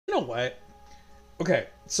know what? Okay,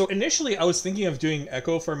 so initially I was thinking of doing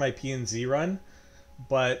Ekko for my P&Z run,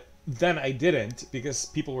 but then I didn't because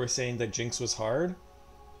people were saying that Jinx was hard,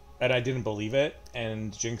 and I didn't believe it,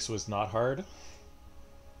 and Jinx was not hard.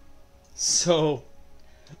 So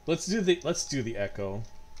let's do the Ekko.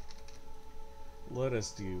 Let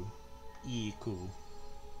us do Ekko.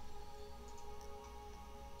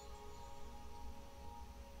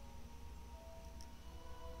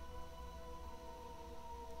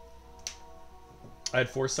 I had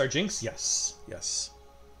 4-star Jinx? Yes. Yes.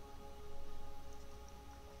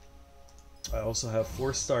 I also have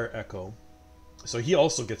 4-star Ekko. So he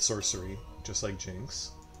also gets sorcery, just like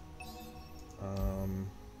Jinx.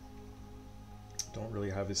 Don't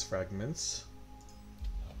really have his fragments.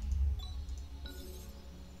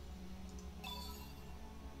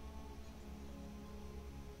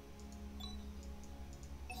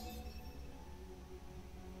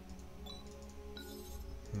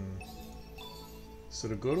 So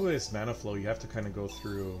to go to his mana flow, you have to kind of go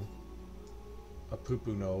through a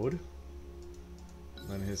poo-poo node. And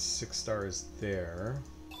then his 6-star is there.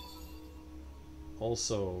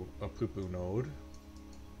 Also a poo-poo node.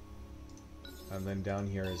 And then down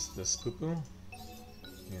here is this poo-poo.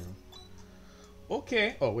 Yeah.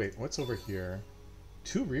 Okay. Oh wait, what's over here?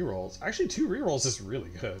 2 rerolls. Actually, 2 rerolls is really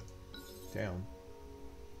good. Damn.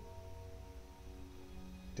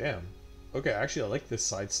 Damn. Okay, actually I like this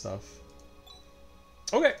side stuff.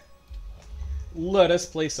 Okay. Let us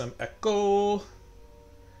play some Ekko.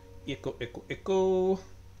 Ekko, Ekko, Ekko.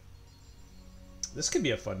 This could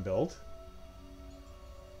be a fun build.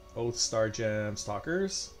 Oath, Star Gem,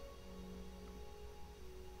 Stalkers.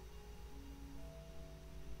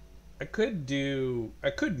 I could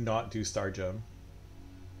not do Star Gem.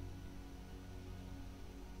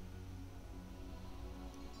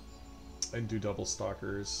 And do double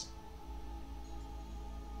Stalkers.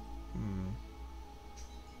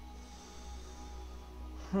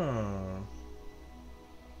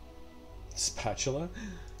 Spatula?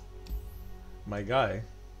 My guy.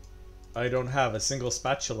 I don't have a single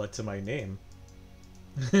spatula to my name.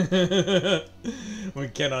 We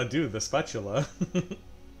cannot do the spatula.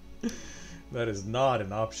 That is not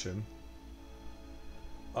an option.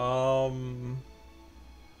 I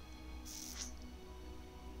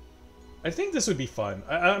think this would be fun.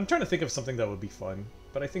 I'm trying to think of something that would be fun,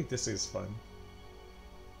 but I think this is fun.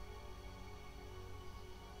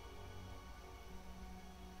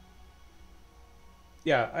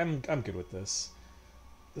 Yeah, I'm good with this.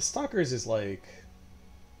 The Stalkers is like...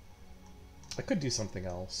 I could do something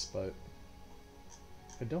else, but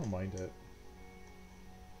I don't mind it.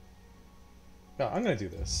 No, I'm gonna do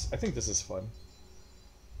this. I think this is fun.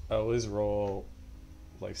 Oh, is roll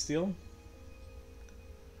lifesteal?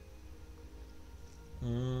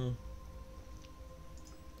 I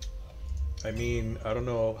mean, I don't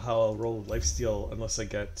know how I'll roll lifesteal unless I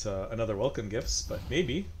get another welcome gifts, but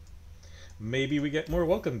maybe. Maybe we get more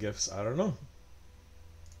welcome gifts. I don't know.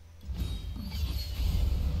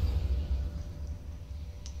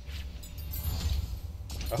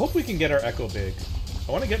 I hope we can get our Ekko big.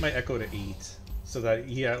 I want to get my Ekko to 8, so that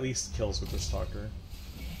he at least kills with the Stalker.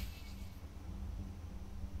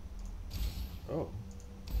 Oh.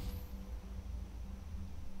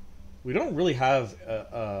 We don't really have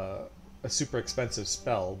a super expensive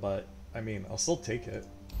spell, but I mean, I'll still take it.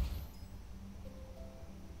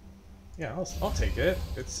 Yeah, I'll take it.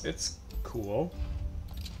 It's cool.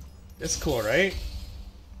 It's cool, right?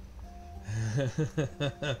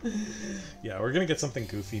 Yeah, we're gonna get something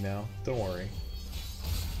goofy now. Don't worry.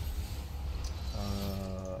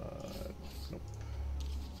 Nope.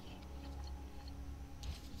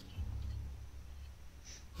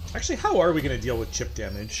 Actually, how are we gonna deal with chip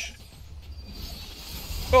damage?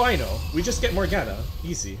 Oh, I know. We just get Morgana.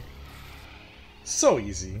 Easy. So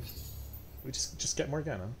easy. We just get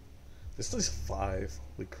Morgana. This does 5.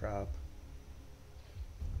 Holy crap.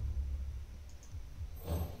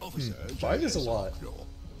 5 is a lot.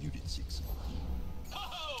 Unit 6.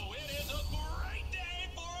 Oh, it is a great day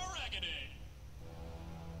for a reckoning.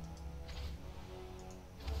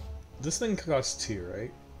 This thing costs 2,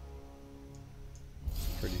 right?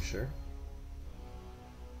 Pretty sure.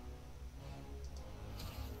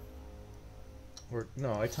 Or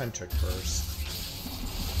no, I time check first.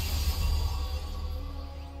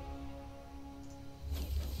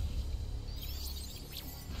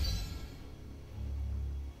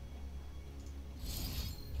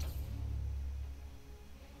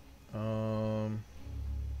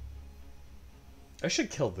 I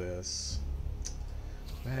should kill this.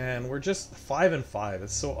 Man, we're just 5 and 5.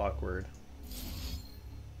 It's so awkward.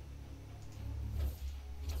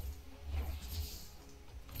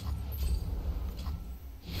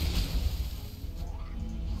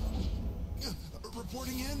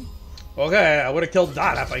 reporting in? Okay, I would have killed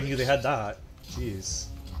that if I knew they had that. Jeez.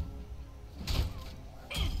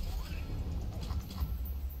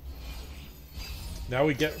 Now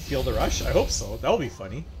we get Feel the Rush? I hope so. That'll be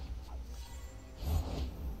funny.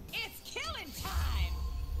 It's killing time.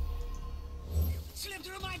 Slip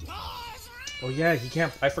through my paws. Oh yeah, he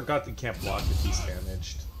can't. I forgot that he can't block if he's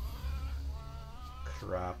damaged.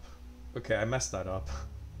 Crap. Okay, I messed that up.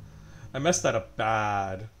 I messed that up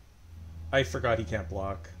bad. I forgot he can't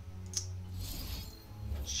block.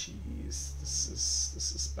 Jeez, this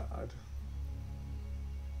is bad.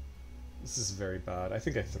 This is very bad. I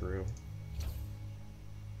think I threw.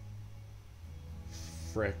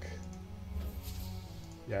 Frick.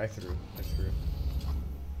 Yeah, I threw.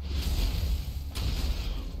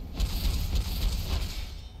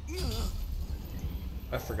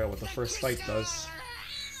 I forgot what the first fight does.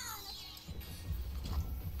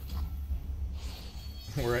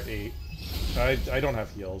 We're at 8. I don't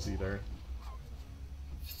have heals either.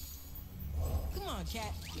 Come on,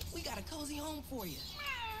 cat. We got a cozy home for you.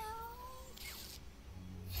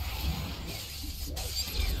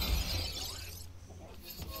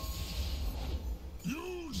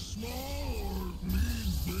 You small, me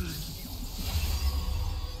big.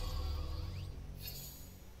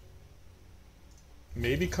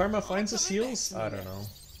 Maybe Karma finds us heals? I don't know.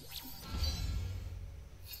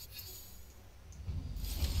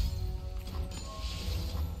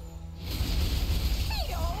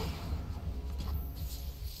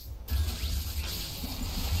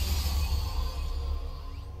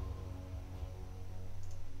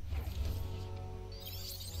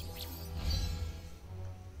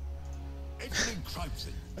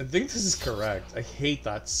 I think this is correct. I hate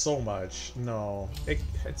that so much. No, it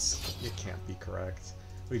can't be correct.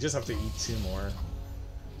 We just have to eat 2 more.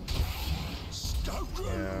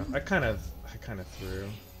 Yeah, I kind of threw.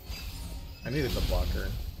 I needed the blocker.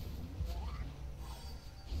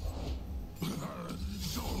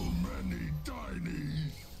 So many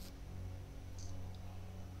tiny.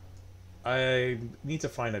 I need to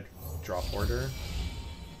find a drop order.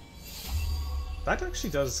 That actually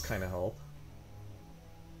does kind of help.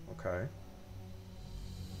 Okay.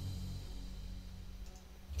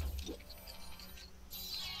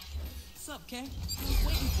 Sup, Ken? Who's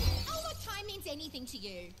waiting for you? Oh, what time means anything to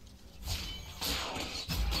you?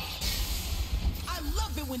 I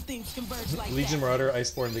love it when things converge like Legion that. Marauder,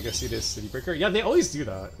 Iceborne, Legacitus, City Breaker. Yeah, they always do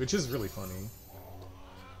that, which is really funny.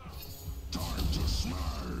 Time to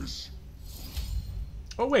smash.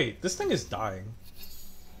 Oh wait, this thing is dying.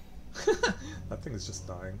 That thing is just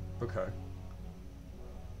dying. Okay.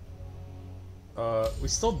 We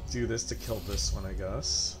still do this to kill this one, I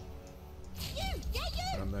guess. You! Yeah,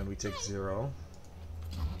 you! And then we take 0.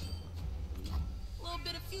 A little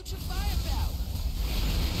bit of future firepower.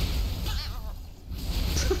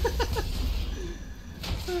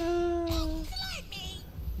 Collide me!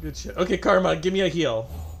 Good shit. Okay, Karma, give me a heal.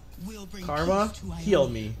 We'll bring Karma, peace to heal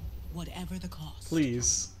Iona, me. whatever the cost.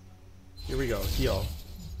 Please. Here we go. Heal.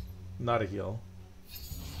 Not a heal.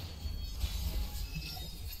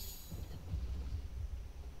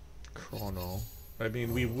 Chrono. I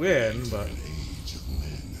mean, we win, but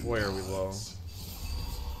boy are we low.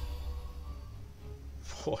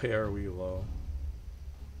 Boy are we low.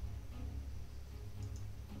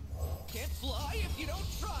 Can't fly if you don't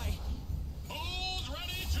try. Who's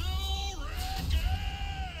ready to reckon?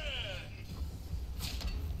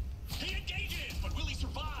 He engages, but will he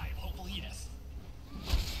survive? Hopefully, yes.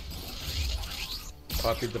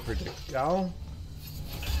 Copied the projectile.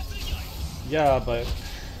 Yeah, but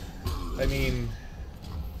I mean,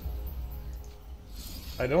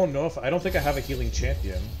 I don't know if I don't think I have a healing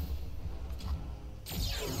champion.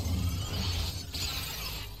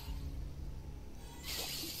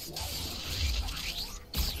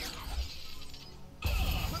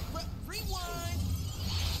 Rewind.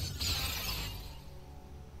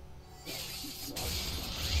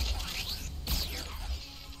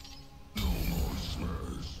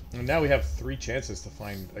 And now we have 3 chances to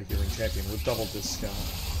find a healing champion with double discount.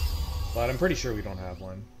 But I'm pretty sure we don't have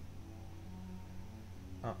one.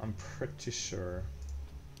 I'm pretty sure.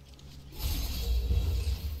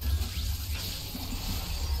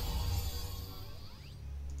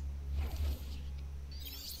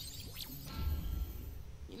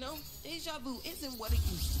 You know, deja vu isn't what it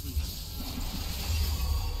used to be.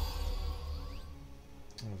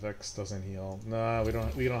 Vex doesn't heal. Nah, we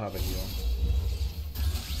don't have a heal.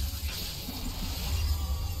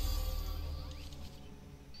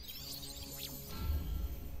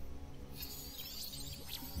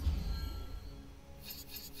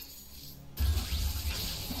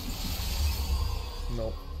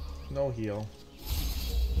 Nope. No heal.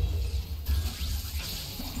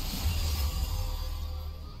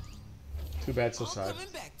 Too bad, so All sad.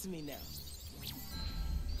 coming back to me now.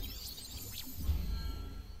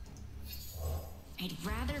 I'd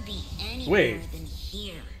rather be anywhere Wait. than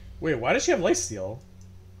here. Wait, why does she have lifesteal?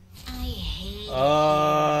 I hate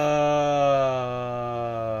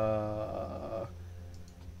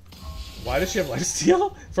Why does she have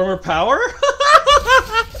lifesteal? From her power?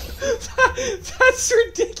 That's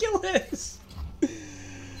ridiculous.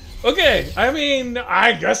 Okay, I mean,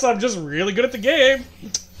 I guess I'm just really good at the game.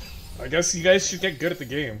 I guess you guys should get good at the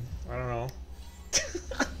game. I don't know.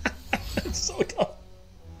 It's so dumb.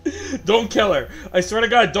 Don't kill her. I swear to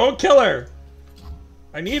God, don't kill her.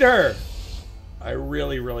 I need her. I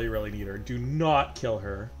really, really, really need her. Do not kill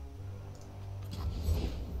her.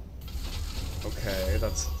 Okay,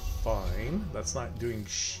 that's fine. That's not doing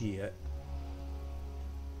shit.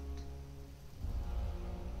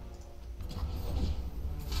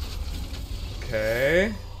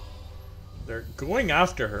 Okay. They're going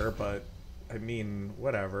after her, but I mean,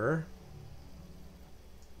 whatever.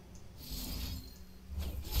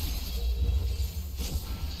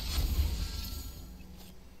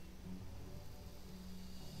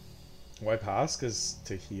 Why pass? 'Cause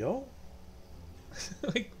to heal?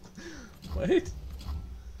 Like, what?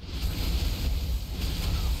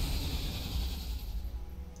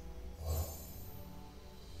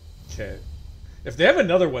 Okay. If they have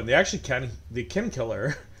another one, they actually can kill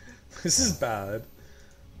her. This is bad.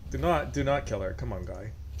 Do not kill her. Come on,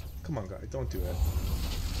 guy. Come on, guy. Don't do it.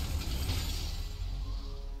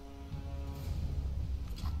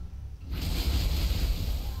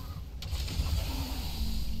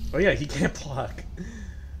 Oh yeah, he can't block.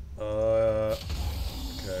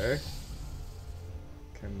 Okay.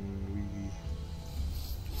 Can we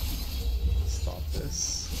stop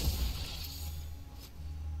this?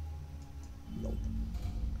 Nope.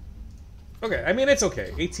 Okay, I mean, it's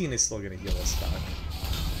okay. 18 is still gonna heal us back.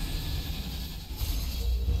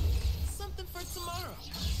 Something for tomorrow.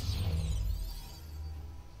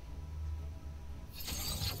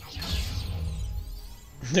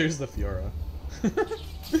 There's the Fiora.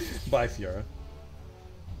 Bye, Fiora.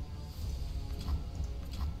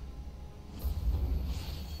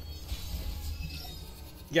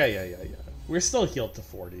 Yeah. We're still healed to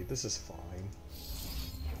 40. This is fine.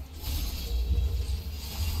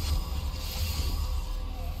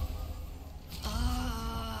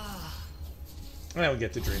 And now we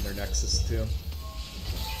get to drain their Nexus, too.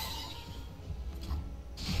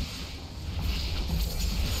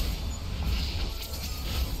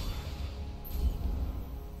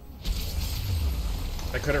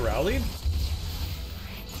 I could have rallied?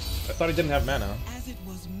 I thought I didn't have mana. As it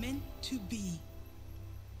was meant to be.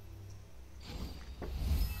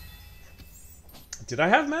 Did I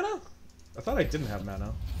have mana? I thought I didn't have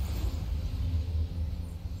mana.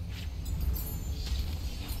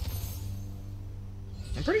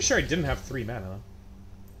 I'm pretty sure I didn't have 3 mana.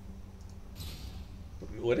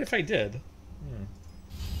 What if I did?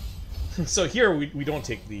 So here we don't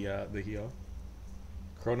take the heal.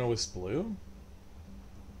 Chrono is blue?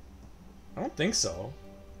 I don't think so.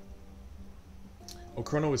 Oh,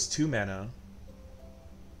 Chrono was 2 mana.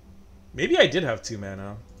 Maybe I did have 2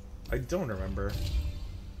 mana. I don't remember.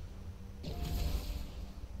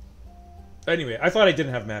 Anyway, I thought I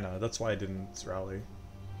didn't have mana. That's why I didn't rally.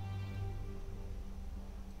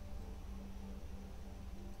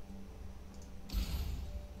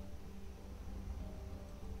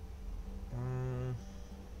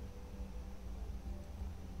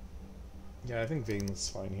 Yeah, I think Vayne's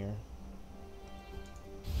fine here.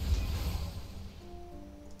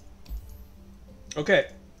 Okay,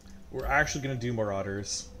 we're actually gonna do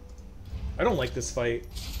Marauders. I don't like this fight.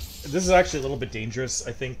 This is actually a little bit dangerous,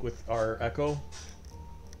 I think, with our Ekko.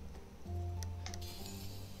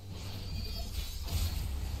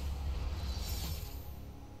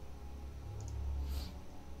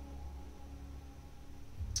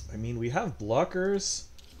 I mean, we have blockers,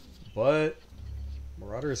 but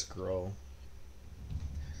Marauders grow.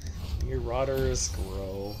 Marauders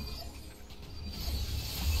grow.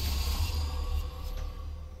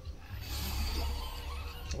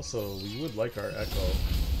 Also, we would like our Ekko.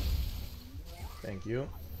 Thank you.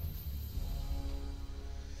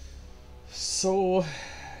 So,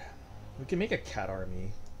 we can make a cat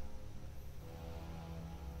army.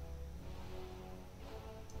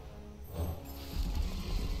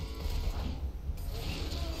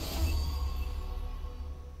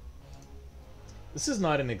 This is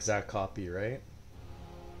not an exact copy, right?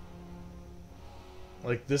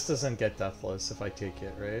 Like, this doesn't get deathless if I take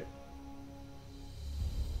it, right?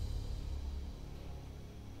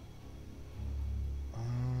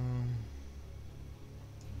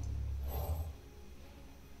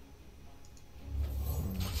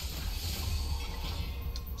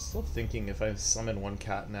 Still thinking if I summon one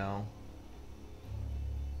cat now.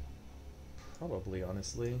 Probably,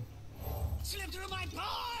 honestly. Slip through my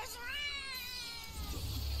paws!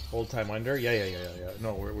 Hold Time Winder? Yeah.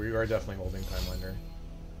 No, we are definitely holding Time Winder.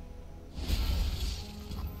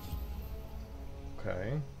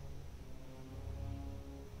 Okay.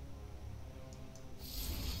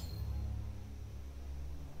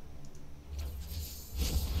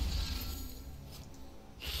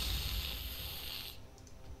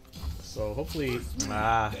 So hopefully,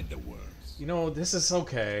 you know, this is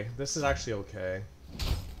okay. This is actually okay.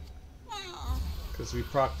 Because we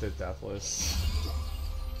procced the Deathless.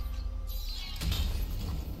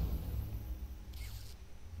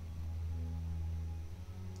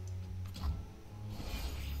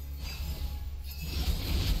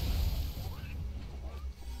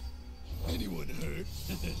 Anyone hurt?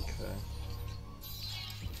 Okay.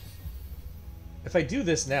 If I do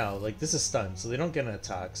this now, like, this is stunned, so they don't get an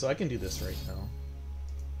attack, so I can do this right now.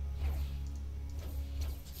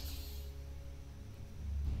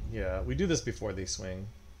 Yeah, we do this before they swing.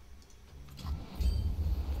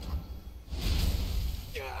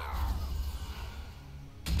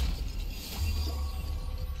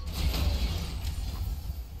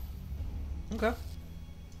 Okay.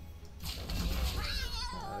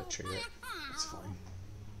 Trade it. It's fine.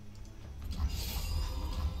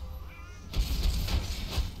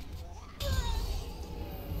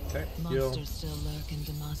 Okay, heal. Monsters still lurk in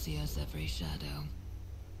Demasia's every shadow.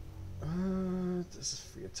 Does this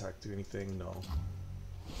free attack do anything? No.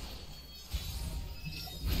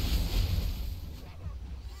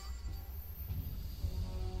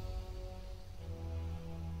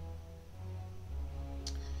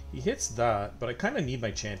 He hits that, but I kind of need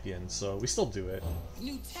my champion, so we still do it.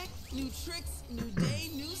 New tech, new tricks, new day,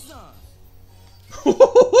 new song.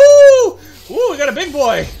 Ooh, we got a big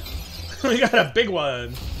boy! We got a big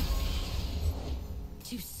one!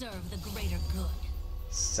 To serve the greater good.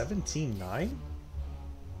 17-9? Are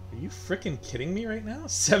you freaking kidding me right now?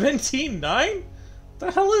 17-9?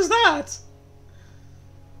 The hell is that?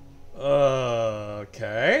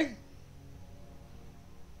 Okay.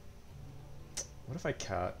 What if I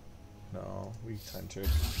cat? No, we time trick.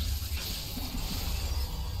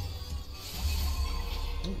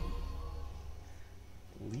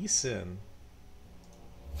 Lee Sin.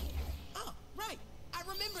 Oh, right. I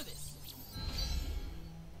remember this.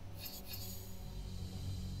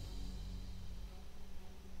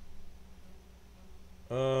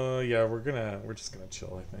 Yeah, we're just gonna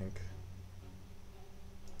chill, I think.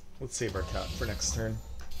 Let's save our cat for next turn.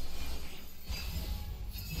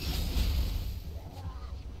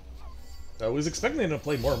 I was expecting them to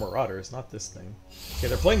play more Marauders, not this thing. Okay,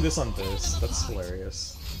 they're playing this on this. That's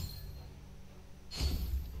hilarious.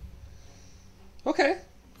 Okay.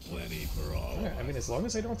 Plenty for all. Alright, I mean, as long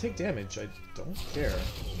as I don't take damage, I don't care.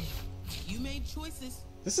 You made choices.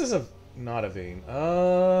 This is not a vein.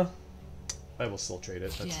 I will still trade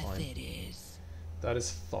it. That's Death fine. it is. That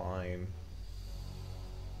is fine.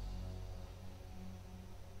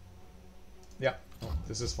 Yeah, oh,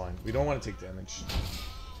 this is fine. We don't want to take damage.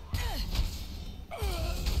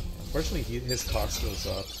 Unfortunately, his cost goes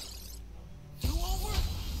up.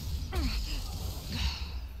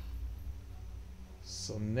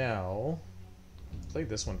 So now, play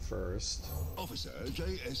this one first. Officer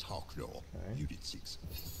J.S. Hawklaw, Okay. Unit 6.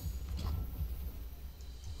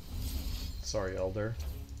 Sorry, Elder,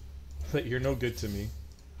 but you're no good to me.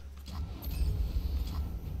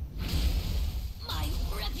 My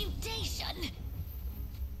reputation.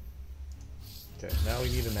 Okay, now we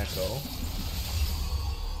need an Ekko.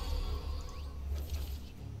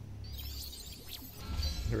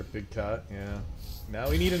 You're a big cat, yeah. Now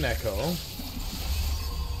we need an Ekko.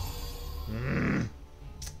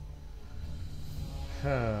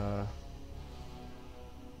 Huh.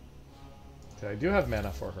 Okay, I do have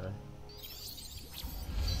mana for her.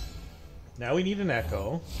 Now we need an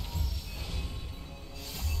Ekko.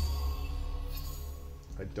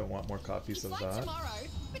 I don't want more copies of that. Tomorrow,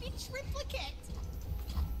 but in triplicate.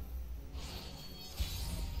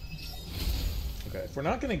 Okay, if we're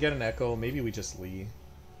not gonna get an Ekko, maybe we just Lee.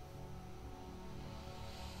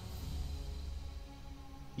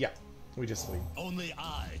 Yeah, we just Lee. Only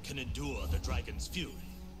I can endure the dragon's fury.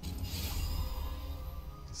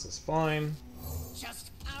 This is fine. Just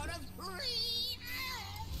out of reach.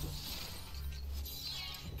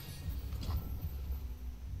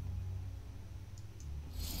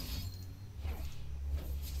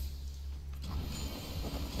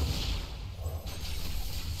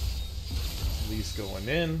 Lee's going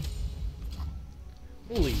in.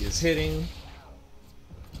 Lee is hitting.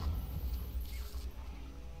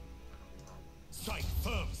 Strike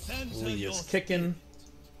firm, sir. Lee is kicking.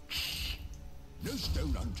 No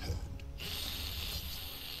stone unturned.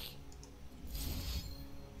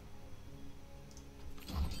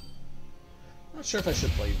 Not sure if I should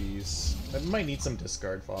play these. I might need some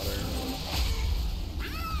discard fodder.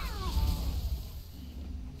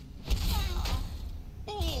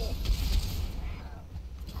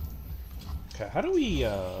 Okay, how do we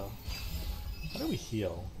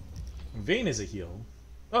heal? Vayne is a heal.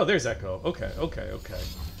 Oh, there's Ekko. Okay, okay, okay.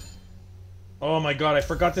 Oh my god, I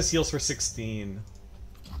forgot this heals for 16.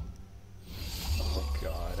 Oh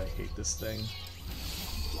god, I hate this thing.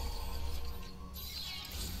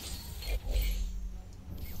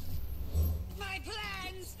 My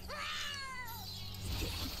plans!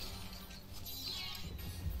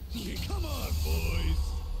 Come on, boys.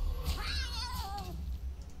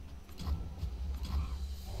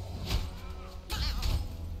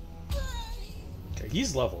 Okay,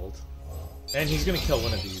 he's leveled. And he's gonna kill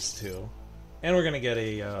one of these too. And we're gonna get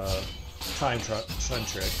a time trick.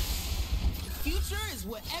 Future is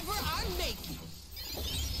whatever I'm making.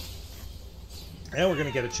 And we're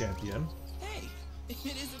gonna get a champion. Hey, if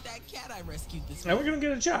it isn't that cat I rescued this And we're gonna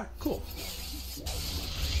get a Jack. Cool.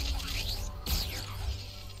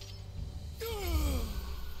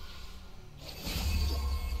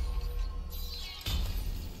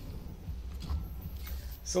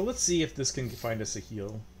 So let's see if this can find us a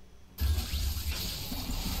heal.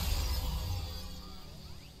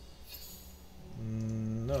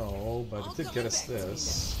 No, but it did get us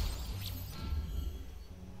this.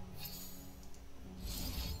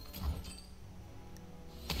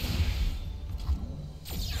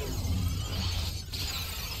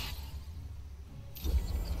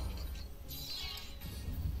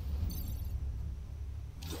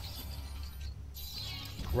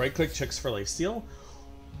 Right click checks for lifesteal.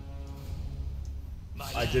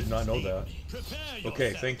 I did not know that.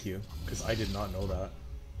 Okay, thank you, because I did not know that.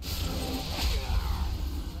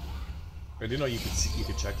 I didn't know you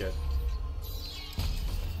could check it.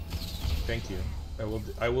 Thank you.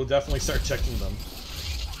 I will definitely start checking them.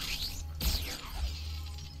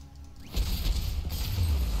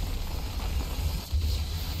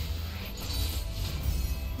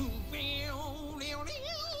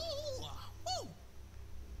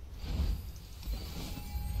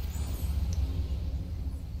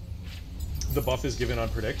 The buff is given on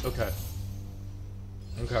predict. Okay.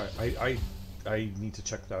 Okay. I need to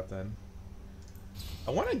check that then.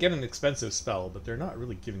 I want to get an expensive spell, but they're not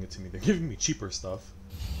really giving it to me. They're giving me cheaper stuff.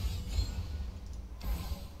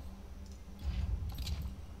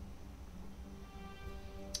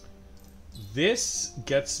 This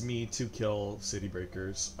gets me to kill City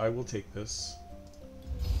Breakers. I will take this.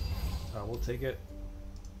 I will take it.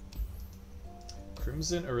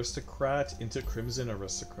 Crimson Aristocrat into Crimson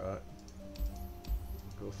Aristocrat.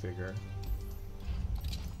 Go figure.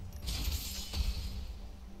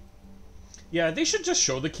 Yeah, they should just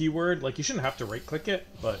show the keyword. Like, you shouldn't have to right-click it,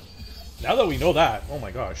 but now that we know that, oh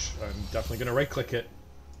my gosh, I'm definitely gonna right-click it.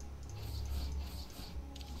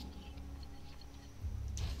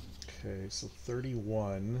 Okay, so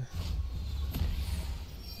 31.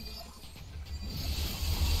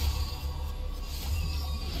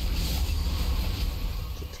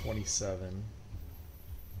 To 27.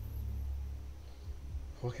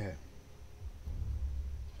 Okay.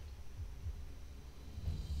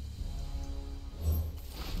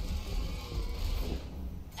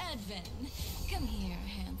 Edvin, come here,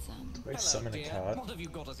 handsome. Do I summon a cat? What have you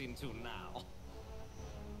got us into now?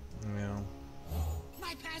 No.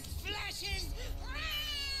 My past flashes!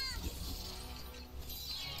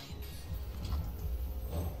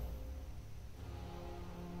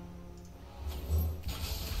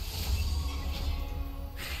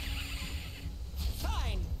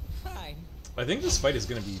 Fine, fine. I think this fight is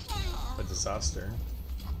gonna be a disaster.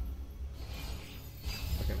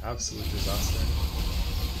 Like an absolute disaster.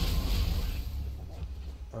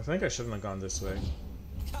 I think I shouldn't have gone this way.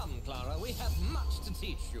 Come, Clara, we have much to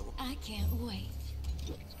teach you. I can't wait.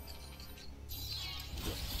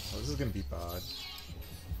 Oh, this is gonna be bad.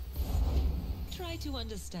 Try to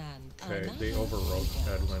understand. Okay, they overrode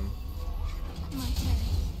Edwin. My turn.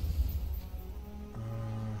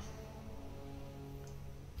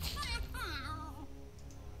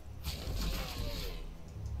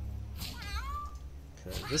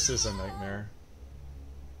 Okay, this is a nightmare.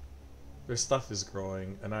 Their stuff is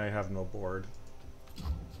growing, and I have no board.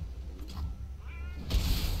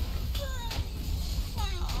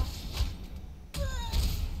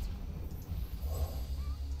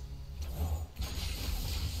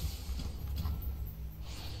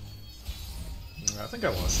 I think I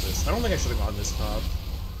lost this. I don't think I should have gone this top.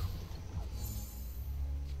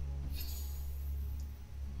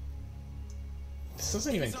 This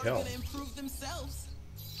doesn't even Things kill. aren't gonna improve themselves.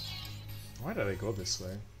 Why did I go this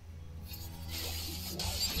way?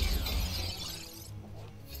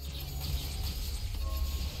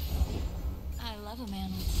 I love a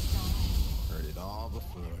man with style. Heard it all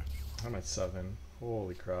before. I'm at 7.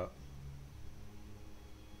 Holy crap.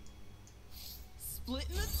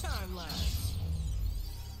 Splitting the timelines.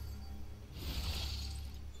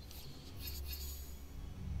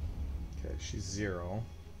 Okay, she's 0.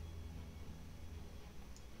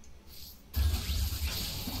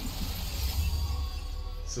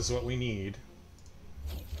 This is what we need.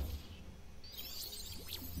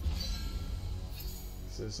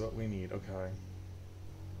 This is what we need, okay.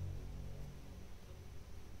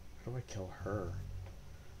 How do I kill her?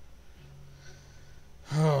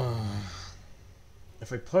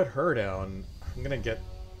 If I put her down, I'm gonna get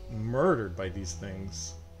murdered by these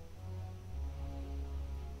things.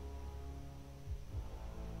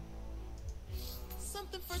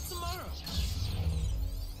 Something for tomorrow.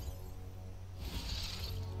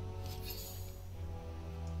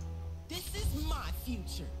 This is my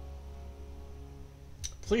future.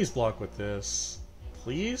 Please block with this.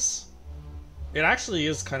 Please? It actually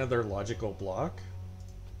is kind of their logical block.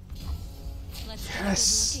 Let's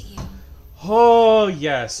Yes! take a good look at you. Oh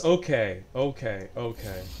yes, okay, okay,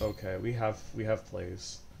 okay, okay. We have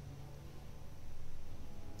plays.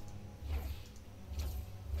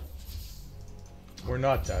 We're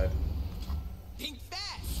not dead. Think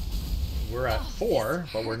fast. We're at 4,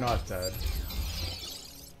 but we're not dead.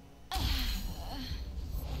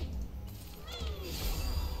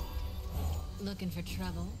 Looking for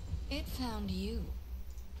trouble? It found you.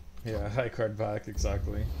 Yeah, high card back,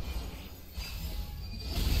 exactly.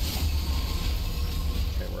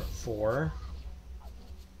 Okay, we're at 4.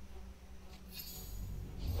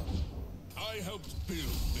 I helped build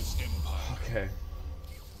this empire. Okay.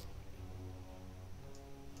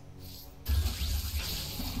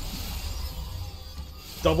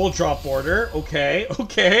 Double drop order. Okay,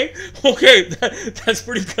 okay, okay. That's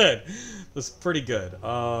pretty good. That's pretty good.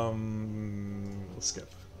 Let's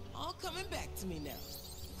skip. All coming back to me now.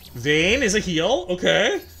 Vayne is a heal.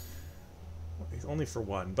 Okay. It's only for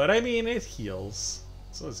 1, but I mean it heals.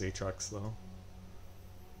 So is Aatrox though.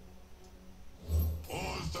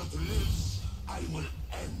 All that lives, I will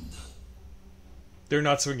end. They're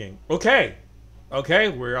not swinging. Okay. Okay,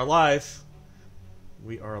 we're alive.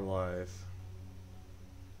 We are alive.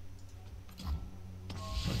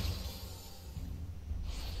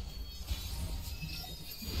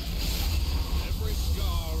 Every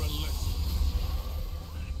scar a lesson.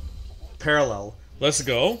 Parallel. Let's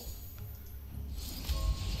go.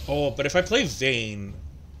 Oh, but if I play Vayne,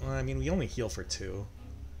 well, I mean, we only heal for 2.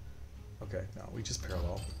 Okay, no, we just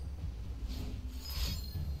parallel.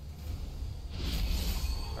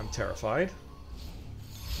 I'm terrified.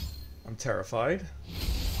 I'm terrified.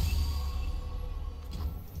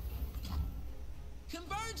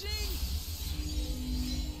 Converging.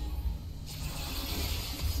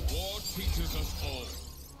 War teaches us all.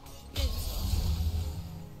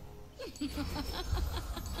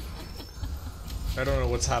 I don't know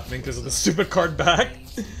what's happening because of the stupid card back.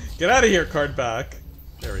 Get out of here, card back.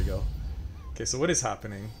 There we go. Okay, so what is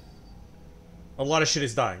happening? A lot of shit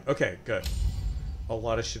is dying. Okay, good. A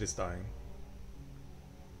lot of shit is dying.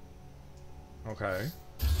 Okay.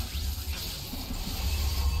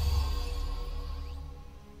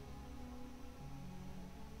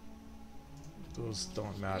 Those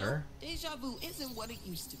don't matter. Deja vu isn't what it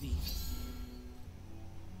used to be.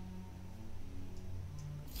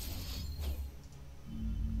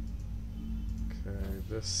 Okay,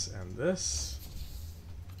 this and this.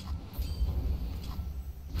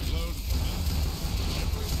 Learn from it.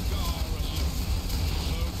 Every scar a lesson.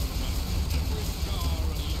 Learn from it. Every scar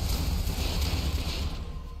a lesson.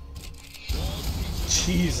 War teaches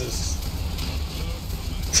Jesus.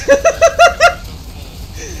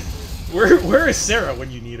 Learn from it. Where is Sarah when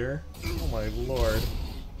you need her? Oh my lord.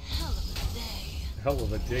 Hell of a day. Hell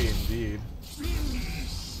of a day indeed.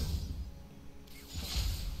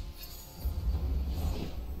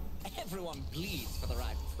 Everyone bleeds for the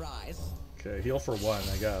right price. Okay, heal for 1,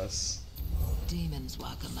 I guess. Demons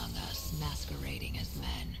walk among us, masquerading as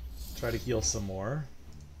men. Try to heal some more.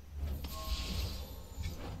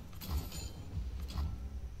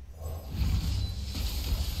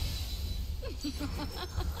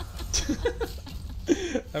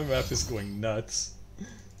 MF is going nuts.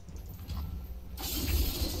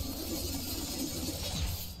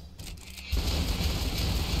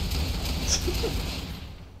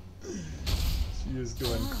 She is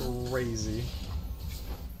going crazy.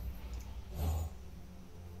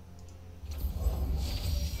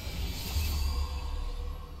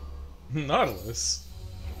 Nautilus?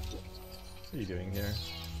 What are you doing here?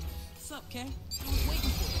 What's up, Kay? I was waiting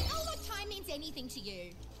for you. Oh, look, time means anything to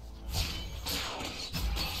you.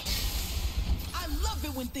 I love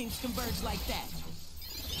it when things converge like that.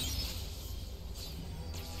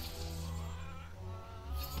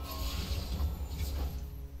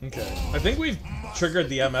 Okay. I think we've triggered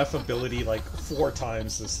the MF ability like 4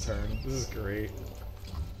 times this turn. This is great.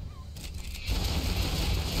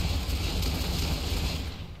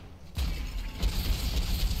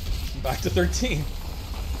 Back to 13.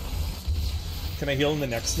 Can I heal in the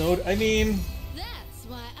next node? I mean, That's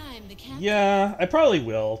why I'm the captain. yeah, I probably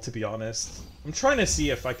will, to be honest. I'm trying to see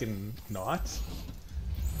if I can not.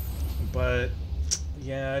 But,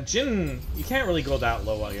 yeah, Jin, you can't really go that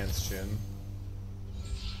low against Jin.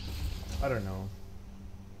 I don't know.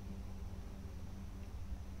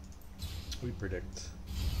 We predict.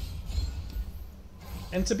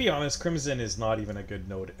 And to be honest, Crimson is not even a good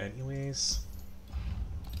node anyways.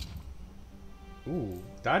 Ooh,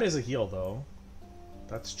 that is a heal though.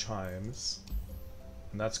 That's Chimes.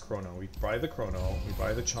 And that's Chrono. We buy the Chrono, we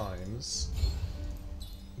buy the Chimes.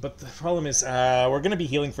 But the problem is, we're gonna be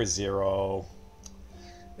healing for 0.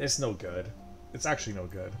 It's no good. It's actually no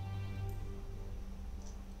good.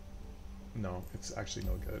 No, it's actually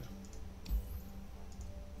no good.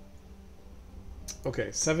 Okay,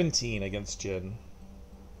 17 against Jin.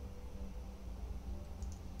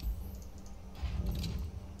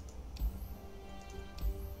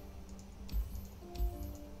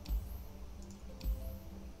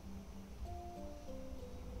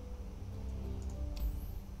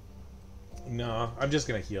 No, I'm just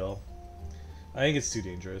gonna heal. I think it's too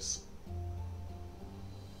dangerous.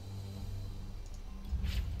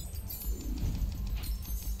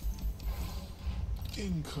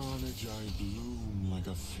 In carnage I bloom like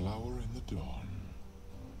a flower in the dawn.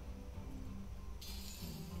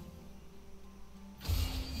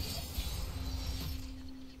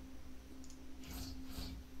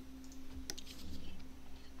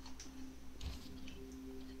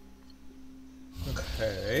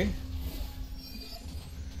 Okay.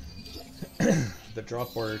 The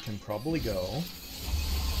drop order can probably go.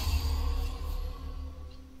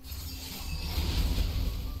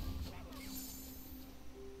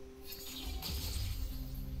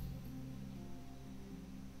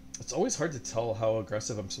 It's always hard to tell how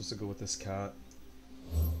aggressive I'm supposed to go with this cat.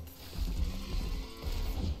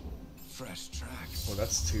 Fresh tracks. Oh,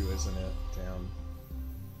 that's 2, isn't it? Damn.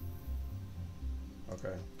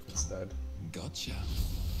 Okay, it's dead. Gotcha.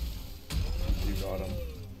 You got him.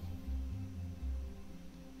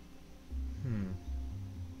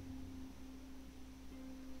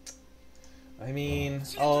 I mean,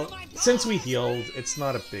 since we healed, it's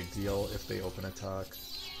not a big deal if they open attack.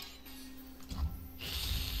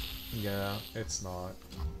 Yeah, it's not.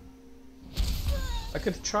 I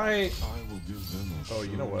could try. I will give them a Oh,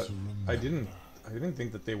 you know show what? to I remember. didn't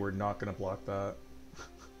think that they were not gonna block that.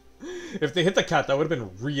 If they hit the cat, that would have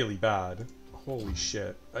been really bad. Holy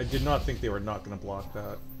shit! I did not think they were not gonna block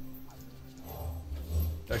that.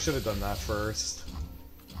 I should have done that first.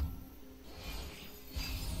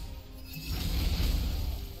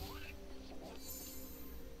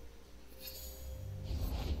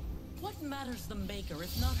 What matters the maker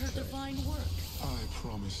if not her divine work? I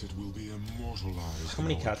promise it will be immortalized. How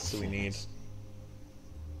many in our cats do we need? performance.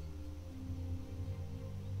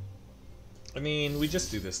 I mean, we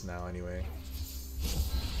just do this now anyway.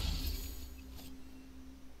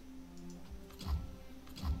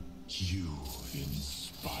 You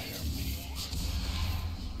inspire me.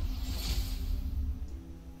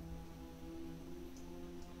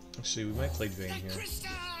 Actually, we might play Vayne here.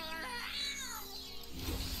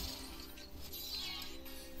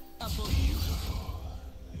 Beautiful,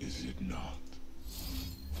 is it not?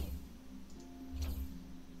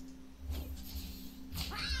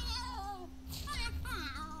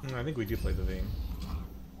 I think we do play the Vayne.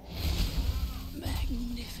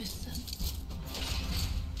 Magnificent.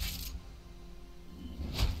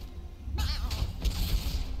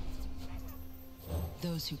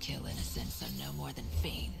 Those who kill innocents are no more than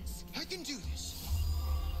fiends. I can do this.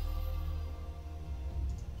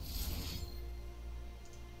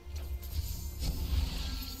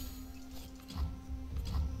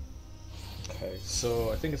 Okay,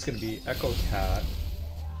 so I think it's gonna be Ekko Cat.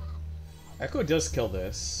 Ekko does kill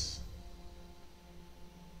this.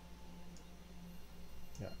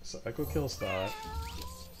 Yeah, so Ekko kills that.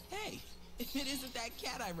 Hey, if it isn't that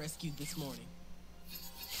cat I rescued this morning.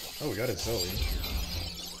 Oh, we got it, Zoe.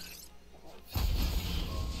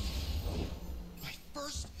 My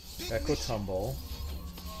first big Ekko Tumble.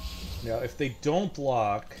 Now, if they don't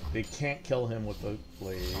block, they can't kill him with the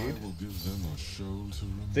blade. I will give them a show to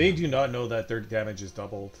remember. They do not know that their damage is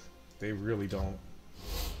doubled. They really don't.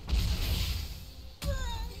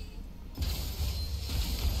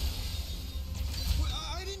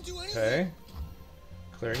 I didn't do anything. Okay.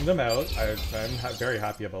 Clearing them out. I'm very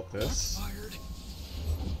happy about this. Fired.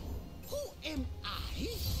 Who am I?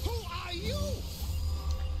 Who are you?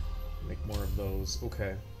 Make more of those.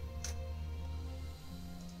 Okay.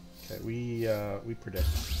 Okay, we predict.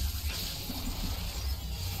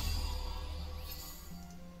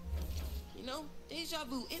 You know, deja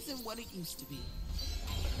vu isn't what it used to be.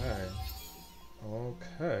 Okay.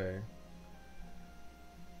 Okay.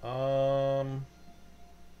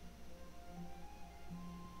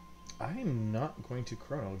 I'm not going to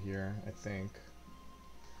chrono here, I think.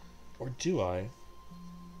 Or do I?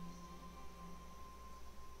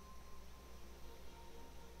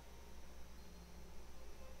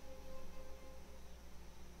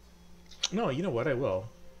 No, you know what? I will.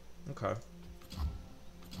 Okay. I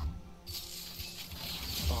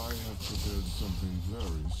have prepared something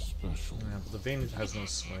very special. Yeah, but the vein has no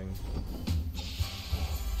swing.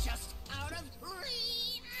 Just out of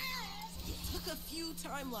reach. It took a few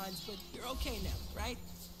timelines, but you're okay now, right?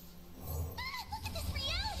 Look at this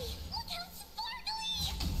reality! Look how sparkly!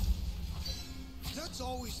 That's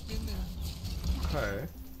always been there. Okay.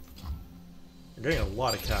 We're getting a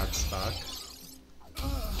lot of cats back.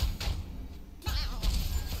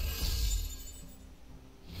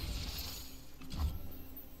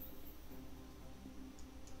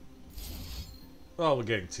 Well, we're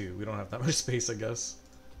getting two. We don't have that much space, I guess.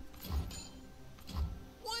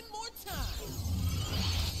 One more time.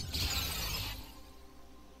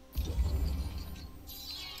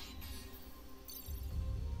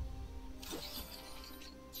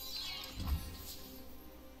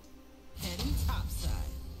 Heading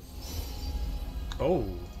topside. Oh.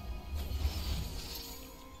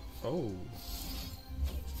 Oh.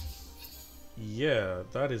 Yeah,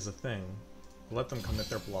 that is a thing. Let them commit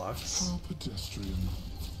their blocks. How pedestrian.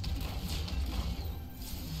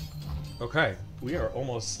 Okay, we are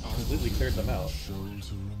almost completely cleared them out. Show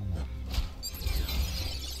to remember.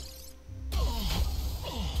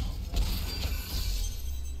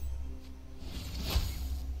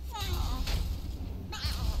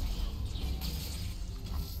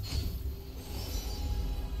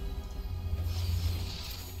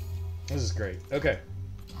 This is great. Okay.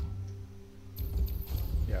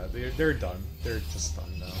 Yeah, they're done. They're just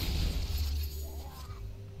done now.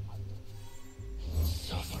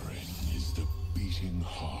 Suffering is the beating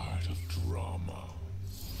heart of drama.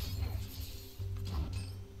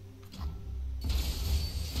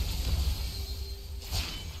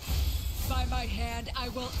 By my hand, I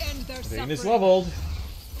will end their Vein suffering. is leveled.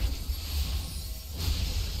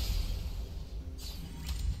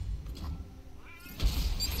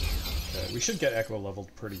 Okay, we should get Ekko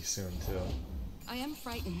leveled pretty soon too. I am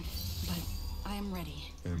frightened, but I am ready.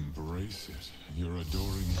 Embrace it. Your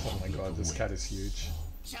adoring Oh my god, this cat is huge.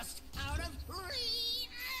 Just out of reach.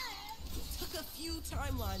 It took a few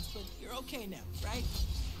timelines, but you're okay now, right?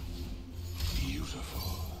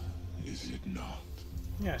 Beautiful, is it not?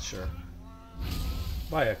 Yeah, sure.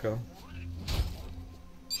 Bye, Ekko.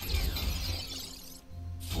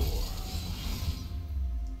 4.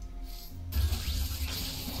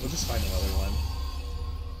 We'll just find another one.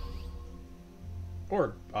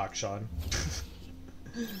 Or Akshan.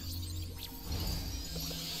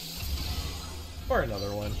 Or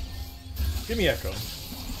another one. Give me Ekko.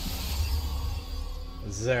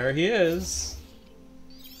 There he is.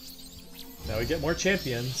 Now we get more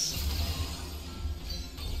champions.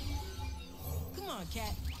 Come on,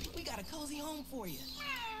 cat. We got a cozy home for you.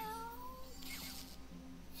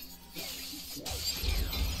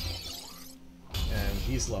 And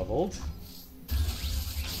he's leveled.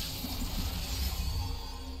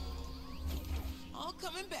 All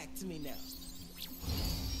coming back to me now.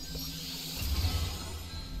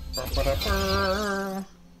 Ba-ba-da-ba.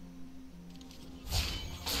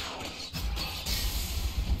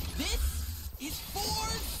 This is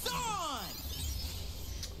for Dawn!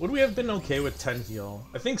 Would we have been okay with 10 heal?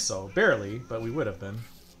 I think so. Barely, but we would have been.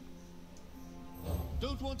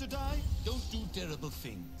 Don't want to die? Don't do terrible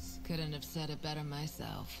things. Couldn't have said it better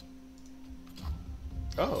myself.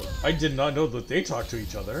 Oh, I did not know that they talk to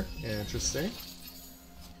each other. Interesting.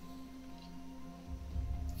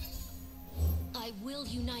 I will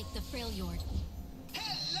unite the Freljord.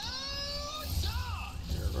 Hello,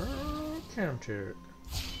 Dawn! Counter.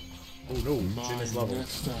 Oh no, Jin is My leveled.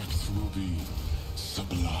 next acts will be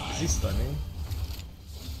sublime. Is he stunning?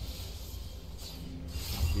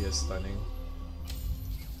 He is stunning.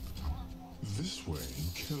 This way,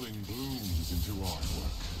 killing blooms into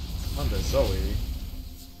artwork. On the Zoe.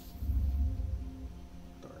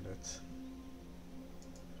 Darn it.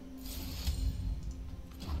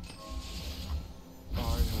 I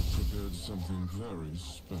have prepared something very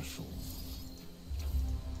special.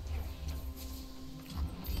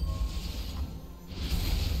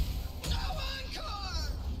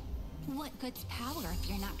 What good's power if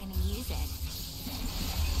you're not gonna use it?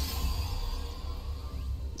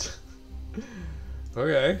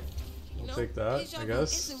 Okay. You I'll know, take that, deja I vu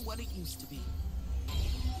guess. isn't what it used to be.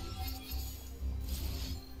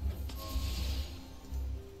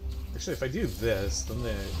 Actually, if I do this, then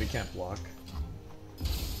they can't block.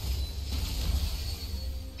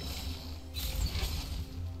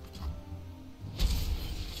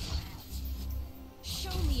 Show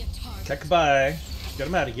me a target. Okay, goodbye. Get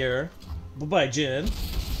him out of here. Bye-bye, Jin.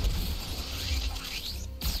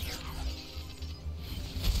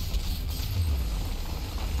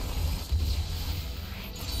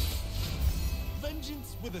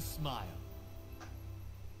 Vengeance with a smile.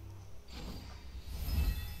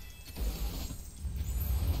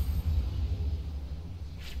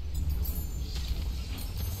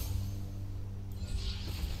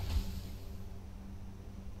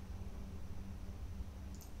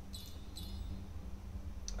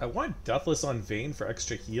 I want Deathless on Vayne for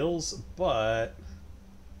extra heals, but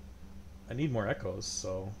I need more echoes,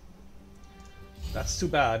 so that's too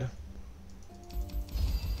bad.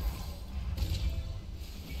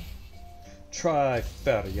 Try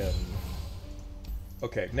that again.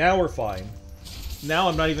 Okay, now we're fine. Now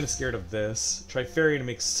I'm not even scared of this. Trifarian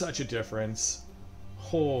makes such a difference.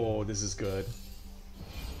 Oh, this is good.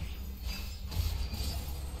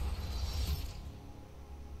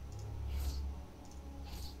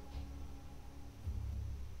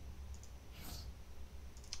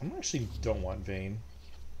 I actually don't want Vayne.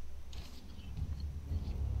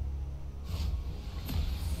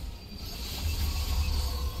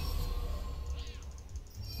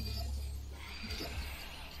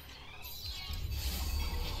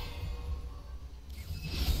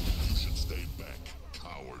 You should stay back,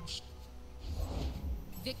 cowards.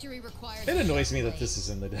 Victory requires. It annoys me that this is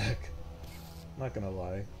in the deck. I'm not gonna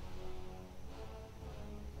lie.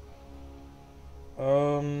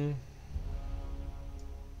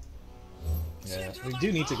 Yeah, we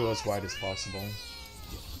do need to go as wide as possible.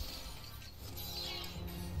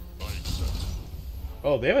 I accept.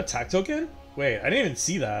 Oh, they have a attack token? Wait, I didn't even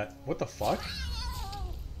see that. What the fuck?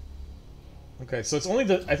 Okay, so it's only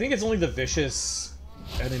the... I think it's only the vicious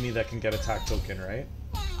enemy that can get attack token, right?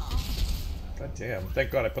 God damn.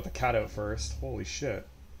 Thank god I put the cat out first. Holy shit.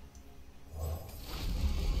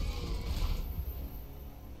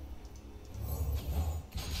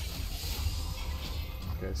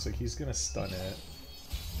 Okay, so he's gonna stun it.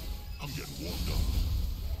 I'm getting warmed up.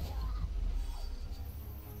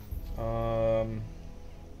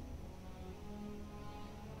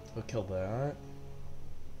 We'll kill that.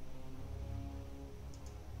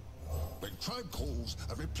 When tribe calls,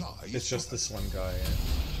 a reply. It's just this one guy.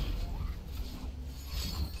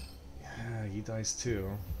 Yeah, he dies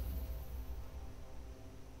too.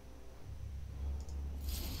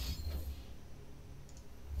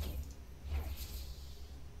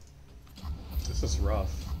 This is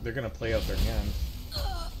rough. They're gonna play out their hand.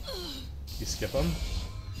 You skip him?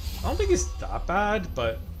 I don't think he's that bad,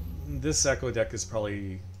 but this Ekko deck is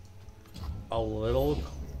probably a little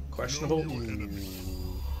questionable.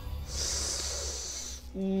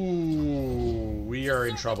 Ooh, we are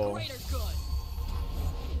in trouble. Greater good.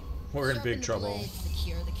 We're in big trouble.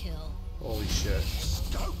 Secure the kill. Holy shit.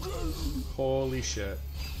 Holy shit.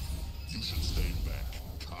 You should stay back,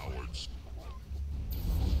 cowards.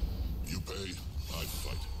 You pay, I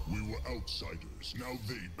fight. We were outsiders. Now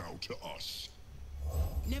they bow to us.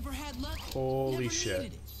 Never had luck. Holy never shit.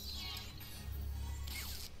 needed it.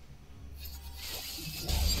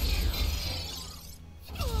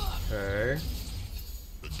 Okay.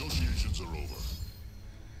 Negotiations are over.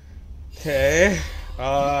 Okay.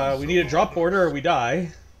 We need a drop order or we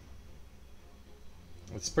die.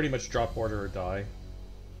 It's pretty much drop order or die.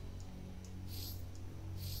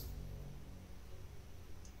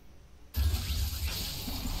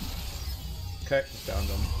 Okay, found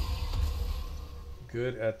him.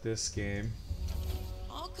 Good at this game.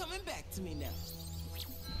 All coming back to me now.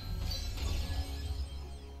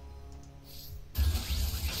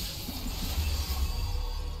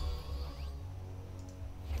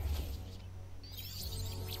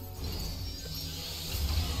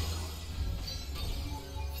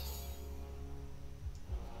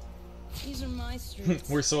 These are my streets.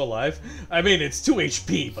 We're so alive. I mean, it's 2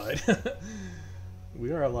 HP, but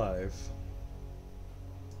we are alive.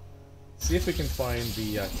 See if we can find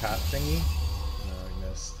the cat thingy. No, we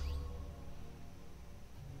missed.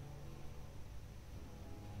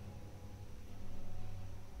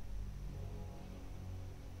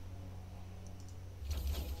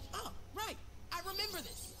 Oh, right. I remember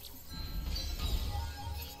this.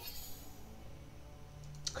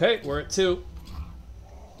 Okay, we're at 2.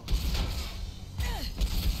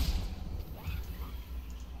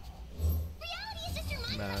 Reality is just your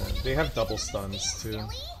mind Nah, traveling they on a have double particular stuns scale, too.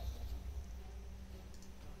 silly.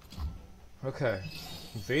 Okay.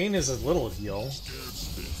 Vayne is a little heal. So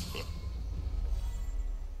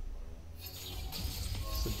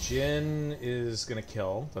Jin is gonna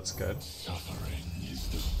kill. That's good. Suffering is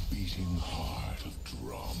the beating heart of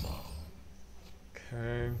drama.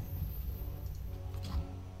 Okay.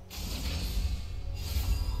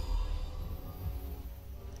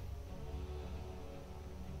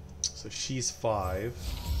 So she's 5.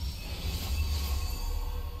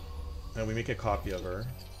 And we make a copy of her.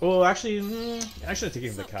 Oh, actually, I should have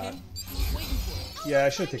taken the cat. Waiting for it. Yeah, I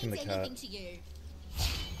should have Time taken the means cat. anything to you.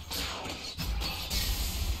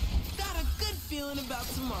 Got a good feeling about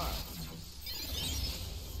tomorrow.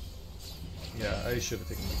 Yeah, I should have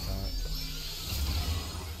taken the cat.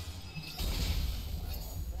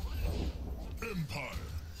 Empire,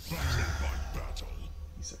 battle by battle.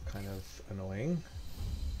 These are kind of annoying.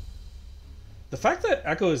 The fact that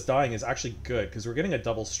Ekko is dying is actually good, because we're getting a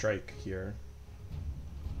double strike here.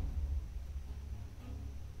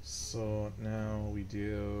 So now we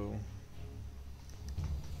do...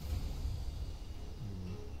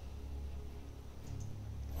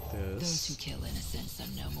 Those who this. kill innocents are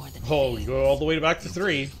no more than Oh, we go all the way back to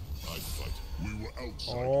 3. I fight. We were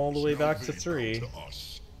outsiders. All the way now back they to 3. bow to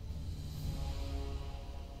us.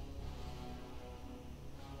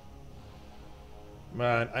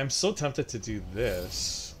 Man, I'm so tempted to do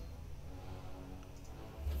this.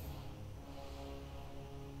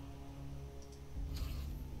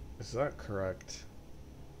 Is that correct?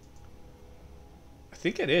 I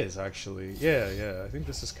think it is, actually. Yeah, I think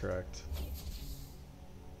this is correct.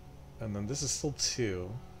 And then this is still 2.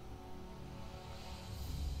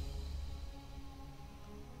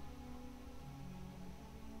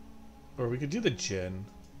 Or we could do the Jin.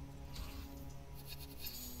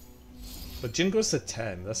 But Jin goes to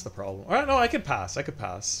 10, that's the problem. Alright, no, I could pass, I could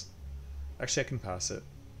pass. Actually, I can pass it.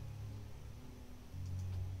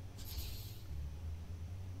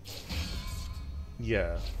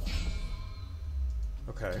 Yeah.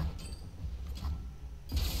 Okay.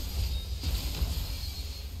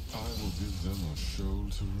 I will give them a show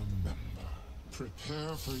to remember.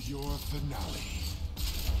 Prepare for your finale.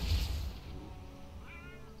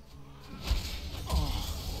 Ah,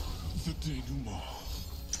 the denouement.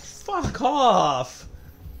 Fuck off!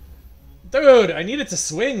 Dude, I needed to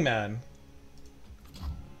swing, man.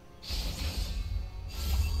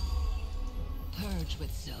 purge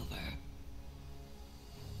with silver.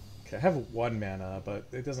 Okay, I have 1 mana, but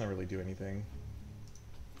it doesn't really do anything.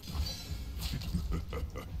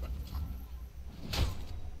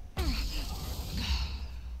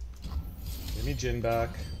 Give me Jin back.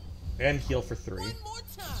 And heal for 3. One more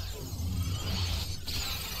time.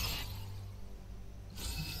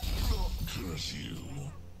 Curse you.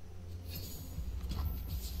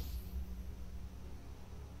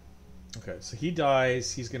 Okay, so he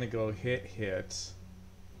dies. He's gonna go hit.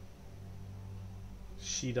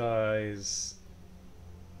 She dies.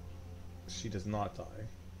 She does not die.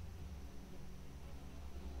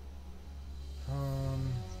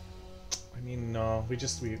 I mean, no. We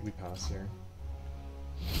pass here.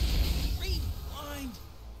 Rewind.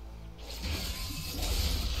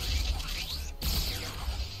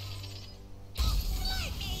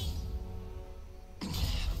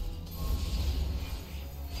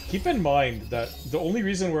 Keep in mind that the only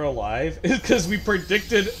reason we're alive is because we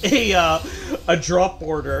predicted a drop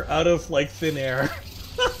order out of like thin air.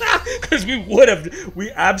 Because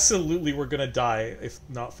we absolutely were gonna die if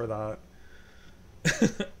not for that.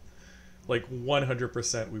 Like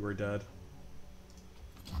 100% we were dead.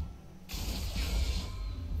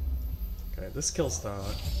 Okay, this kills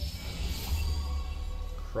that.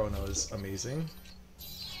 Chrono is amazing.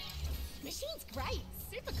 Machine's great.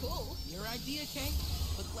 Super cool. Your idea, Kane,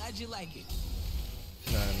 but glad you like it.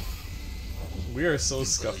 Man, we are so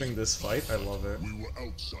scuffing this fight. I love it. We were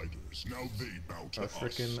outsiders. Now they bow to I us.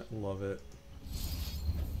 freaking love it.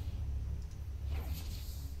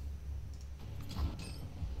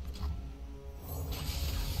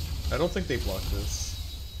 I don't think they block this.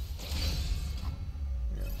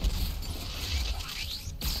 Yeah.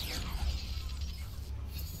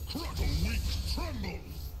 Crackle weak tremble.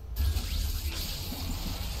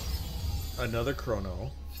 Another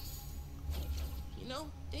Chrono. know,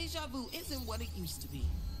 deja vu isn't what it used to be.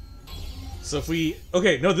 So if we...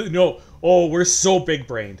 Okay, no. Oh, we're so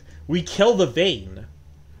big-brained. We kill the vein.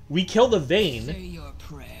 We kill the vein. Say your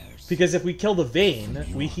prayers. Because if we kill the vein,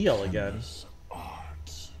 we heal again.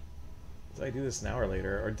 Do I do this now or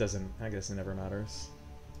later? Or it doesn't? I guess it never matters.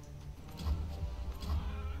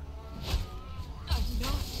 I'm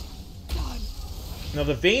not done. No,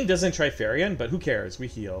 the vein doesn't Trifarian, but who cares? We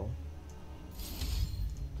heal.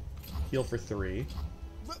 Heal for 3.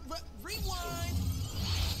 Rewind.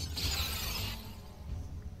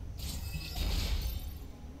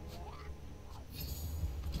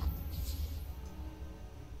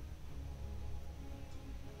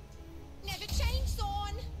 Never change,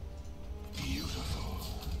 Swain. Beautiful,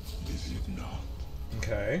 is it not?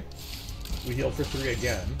 Okay. We heal for 3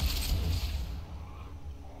 again.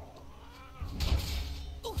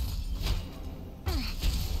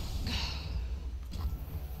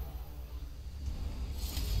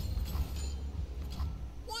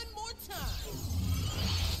 One more time.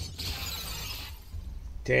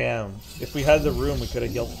 Damn. If we had the room, we could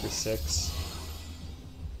have healed for 6.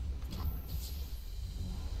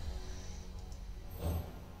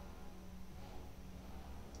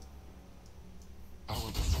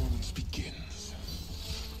 Our performance begins.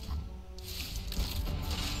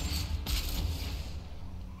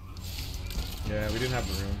 Yeah, we didn't have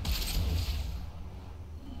the room.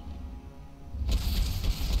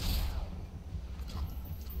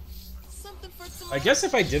 Something for tomorrow. I guess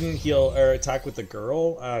if I didn't heal or attack with the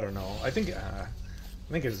girl, I don't know. I think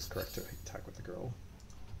it is correct to attack with the girl.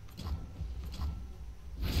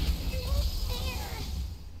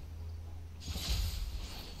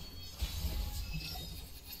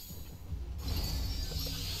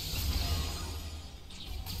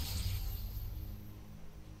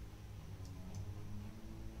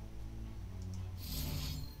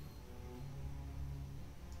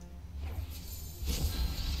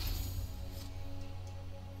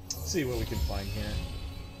 Let's see what we can find here.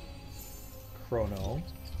 Chrono.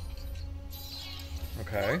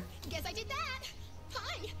 Okay. Guess I did that.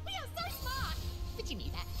 Fine. We are so smart. But you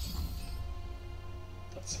knew that.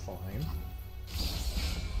 That's fine.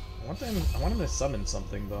 I want him to summon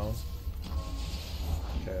something though.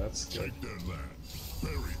 Okay, that's good. Take their land.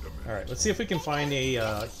 Bury them in Alright, let's see if we can find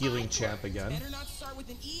a healing champ again. Better not start with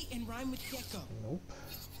an E and rhyme with Ekko. Nope.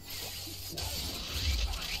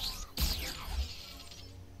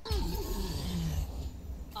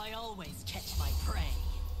 I always catch my prey.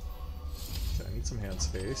 Okay, I need some hand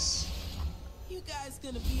space. You guys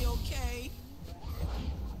gonna be okay?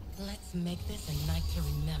 Let's make this a night to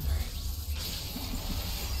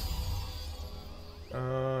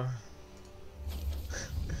remember.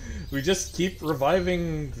 We just keep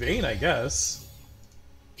reviving Vayne, I guess.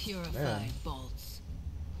 Purified Man. bolts.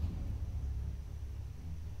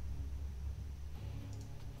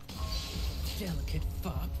 Delicate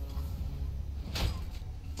fuck.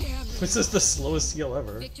 Damn you. This is the slowest heal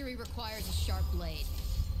ever. Victory requires a sharp blade.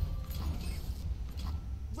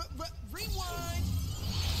 Rewind.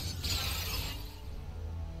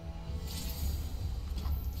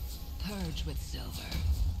 Purge with silver.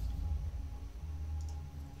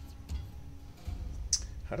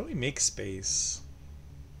 How do we make space?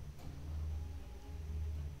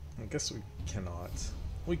 I guess we cannot.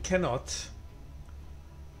 We cannot.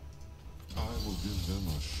 I will give them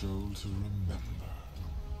a show to remember.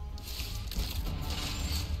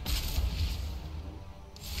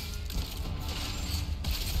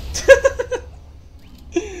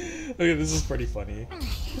 Okay, this is pretty funny.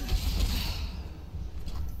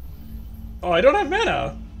 Oh, I don't have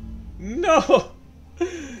mana! No!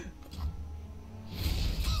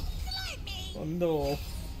 Oh no.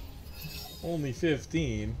 Only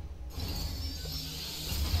 15.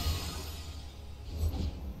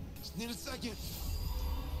 Just need a second.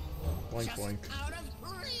 Boink Just boink. out of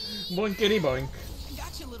reach. Boinkity boink.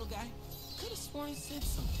 Gotcha, little guy. Could have sworn he said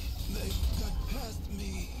something. They got past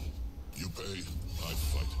me. You pay, I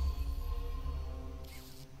fight.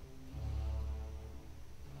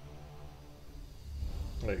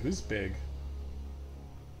 Wait, who's big?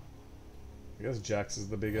 I guess Jax is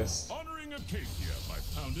the biggest. Honoring Acacia by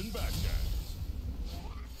pounding back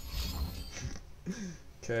guys.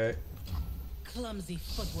 Okay. Clumsy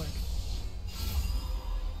footwork.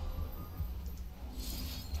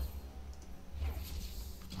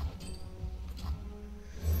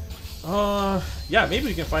 Yeah, maybe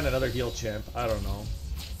we can find another heal champ. I don't know.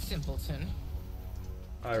 Simpleton.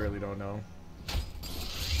 I really don't know.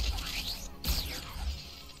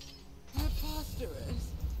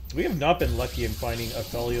 Preposterous. We have not been lucky in finding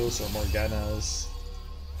Aphelios or Morganas.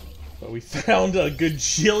 But we found a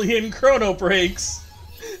gajillion chrono breaks.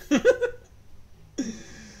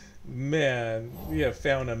 Man, we have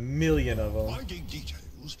found a million of them. Finding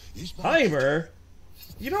details is my Heimer?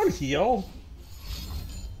 You don't heal.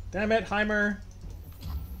 Damn it, Heimer.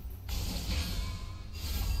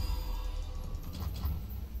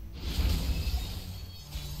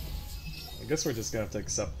 I guess we're just gonna have to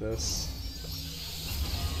accept this.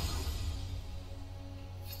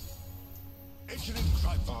 excellent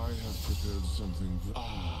crime. I have prepared something.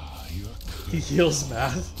 You're He heals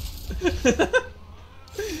math.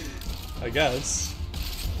 I guess.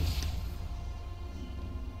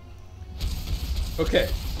 Okay,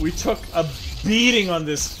 we took a beating on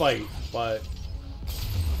this fight, but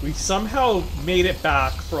we somehow made it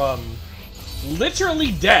back from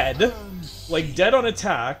literally dead, like dead on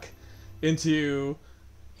attack, into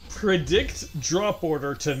predict drop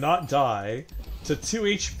order to not die, to 2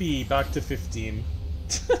 HP back to 15.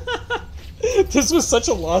 This was such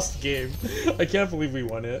a lost game. I can't believe we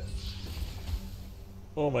won it.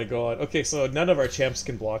 Oh my god. Okay, so none of our champs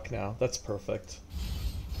can block now. That's perfect.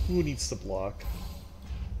 Who needs to block?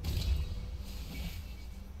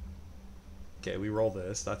 Okay, we roll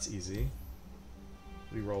this. That's easy.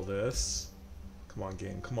 We roll this. Come on,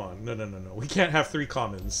 game. Come on. No, no, no, no. We can't have 3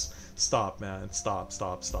 commons. Stop, man. Stop,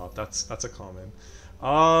 stop, stop. That's a common.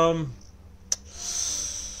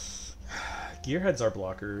 Gearheads are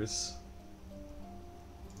blockers.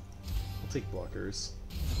 I'll take blockers.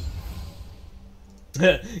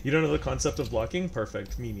 You don't know the concept of blocking?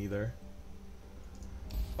 Perfect. Me neither.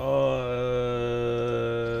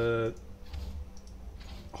 Oh,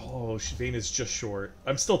 Swain is just short.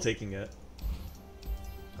 I'm still taking it.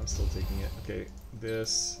 I'm still taking it. Okay,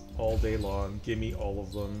 this all day long. Give me all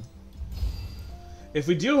of them. If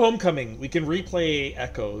we do Homecoming, we can replay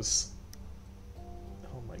Echoes.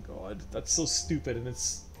 Oh my god, that's so stupid, and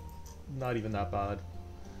it's not even that bad.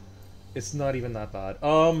 It's not even that bad.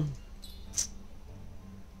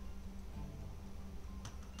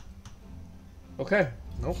 Okay.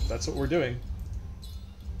 Nope, that's what we're doing.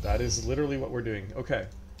 That is literally what we're doing. Okay.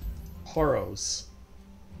 Paros.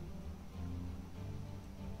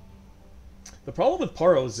 The problem with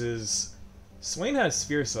Paros is Swain has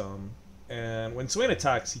Fearsome, and when Swain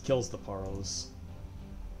attacks, he kills the Paros.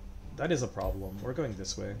 That is a problem. We're going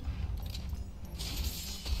this way.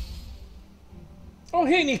 Oh,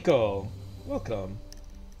 hey, Nico! Welcome.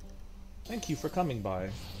 Thank you for coming by.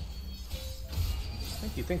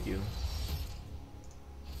 Thank you, thank you.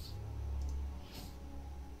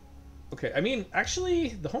 Okay, I mean, actually,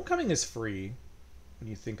 the Homecoming is free when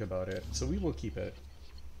you think about it, so we will keep it.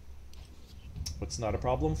 What's not a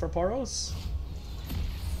problem for Paros?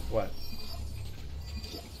 What?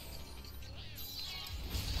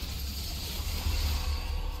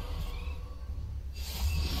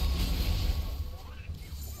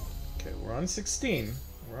 Okay, we're on 16.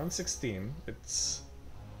 We're on 16. It's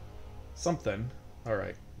something.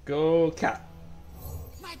 Alright, go cat.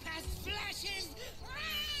 My past flashes!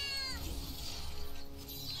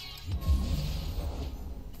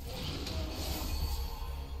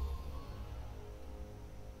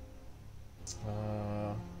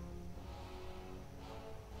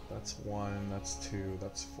 That's 1, that's 2,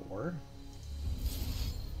 that's 4.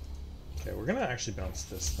 Okay, we're gonna actually bounce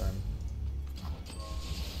this then.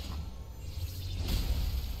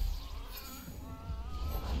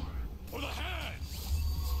 For the hand!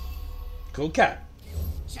 Go cat.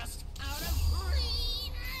 Just out of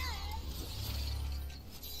reach!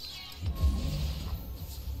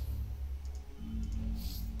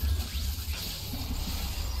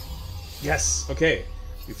 Yes! Okay,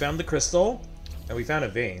 we found the crystal, and we found a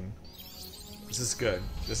vein. This is good.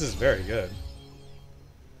 This is very good.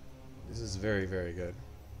 This is very, very good.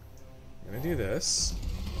 I'm gonna do this.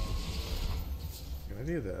 I'm gonna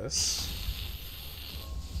do this.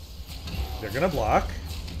 They're gonna block.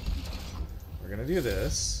 We're gonna do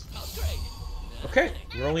this. Okay,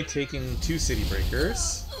 we're only taking 2 city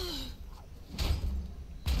breakers.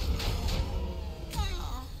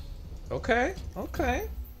 Okay, okay.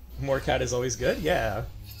 More cat is always good? Yeah.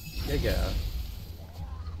 Yeah, yeah.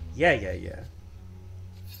 Yeah, yeah, yeah.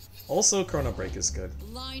 Also, Chrono Break is good.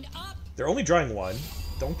 Line up. They're only drawing 1.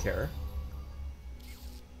 Don't care.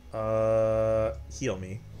 Heal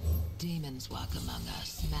me. Demons walk among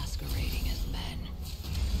us, masquerading as men.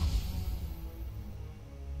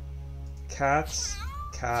 Cat,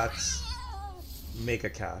 cat, make a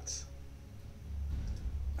cat.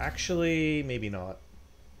 Actually, maybe not.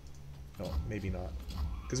 No, maybe not.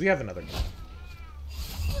 Because we have another cat.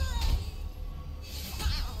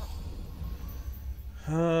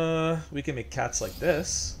 We can make cats like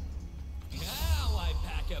this. Now I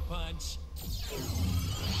pack a Punch.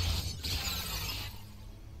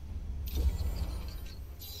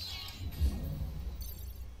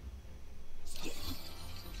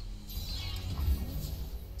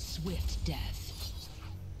 Swift death.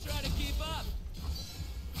 Try to keep up.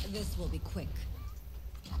 This will be quick.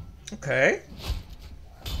 Okay.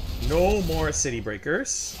 No more city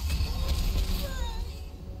breakers.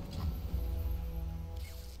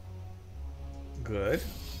 Good.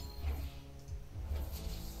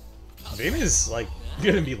 Vayne is, like,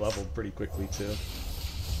 gonna be leveled pretty quickly, too.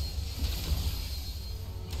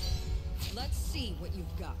 Let's see what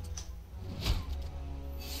you've got.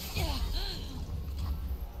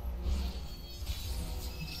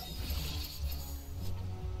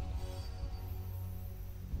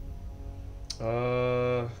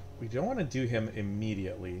 We don't want to do him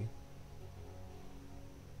immediately.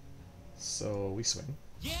 So, we swing.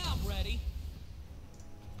 Yeah, I'm ready.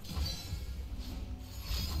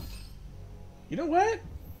 You know what?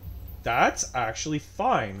 That's actually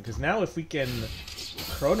fine, because now if we can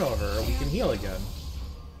chrono her, we can heal again.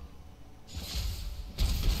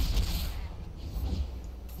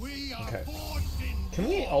 Okay. Can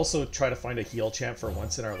we also try to find a heal champ for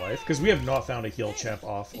once in our life? Because we have not found a heal champ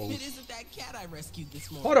off If of it isn't that cat I rescued this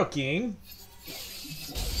morning. Photo King.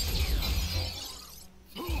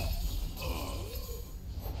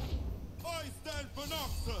 I stand for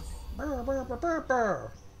Noxus. Brr, brr, brr, brr,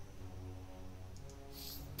 brr.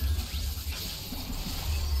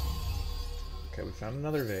 Okay, we found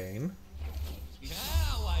another vein.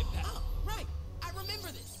 Now I pack. Oh, right. I remember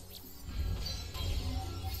this.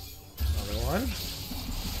 Another one.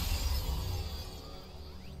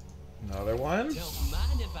 Another one. Don't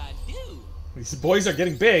mind if I do. These boys are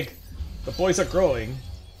getting big. The boys are growing.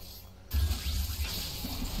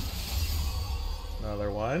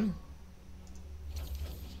 Another one.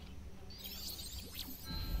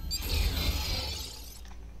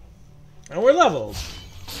 And we're leveled.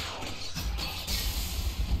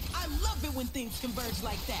 I love it when things converge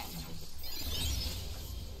like that.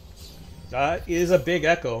 That is a big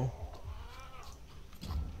Ekko.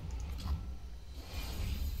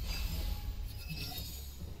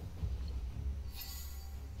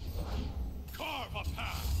 Carve a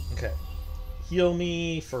path. Okay. Heal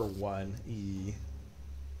me for 1 E.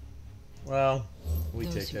 Well, we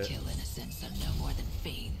Those take who it. kill innocents are no more than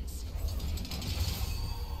fiends.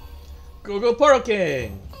 Go go Poro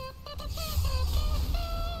King!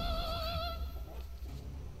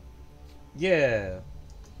 Yeah.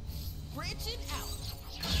 Branching out.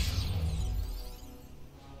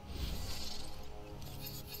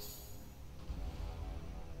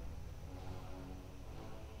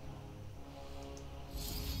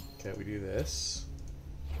 Okay, we do this.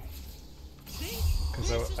 See?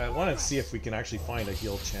 Because I want to see if we can actually find a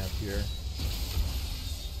heal champ here.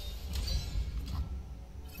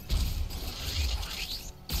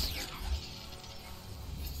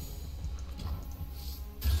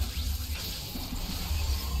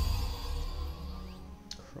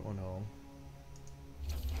 Chrono.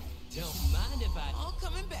 Don't mind if I. All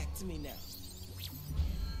coming back to me now.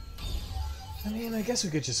 I mean, I guess we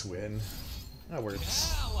could just win. That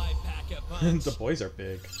works. Now I pack a punch. The boys are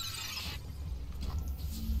big.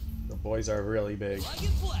 The boys are really big. Plug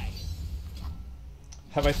and play.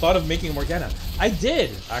 Have I thought of making a Morgana? I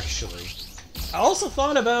did, actually. I also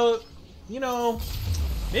thought about, you know,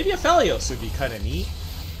 maybe a Phalios would be kind of neat.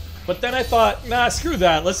 But then I thought, nah, screw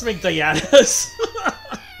that. Let's make Dianas.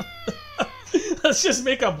 Let's just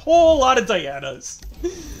make a whole lot of Dianas.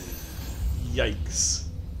 Yikes.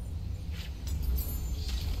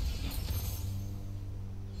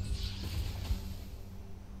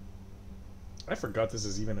 I forgot this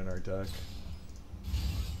is even in our deck.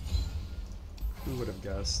 Who would have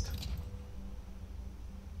guessed?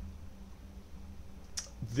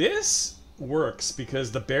 This works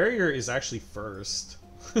because the barrier is actually first.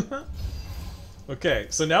 Okay,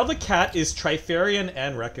 so now the cat is Trifarian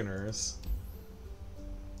and Reckoners.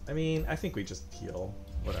 I mean, I think we just heal.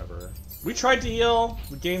 Whatever. We tried to heal,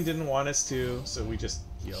 the game didn't want us to, so we just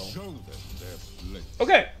heal. Show them their place.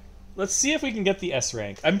 Okay, let's see if we can get the S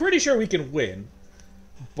rank. I'm pretty sure we can win,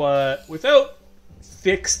 but without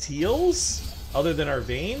fixed heals, other than our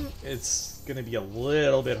Vayne, it's gonna be a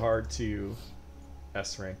little bit hard to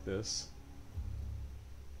S rank this.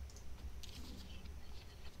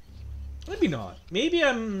 Maybe not. Maybe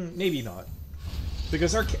not.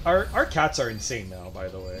 Because our cats are insane now, by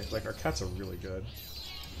the way. Like, our cats are really good.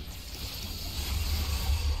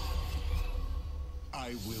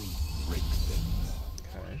 I will break them.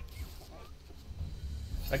 Okay.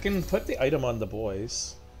 I can put the item on the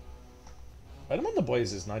boys. Item on the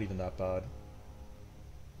boys is not even that bad.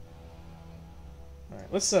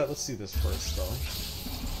 Alright, let's do this first though.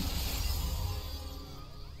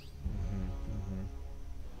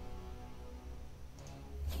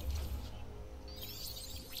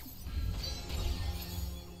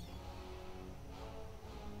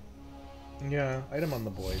 Yeah, item on the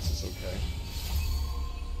boys is okay.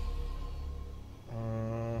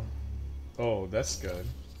 Oh, that's good.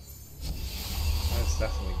 That's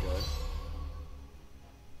definitely good.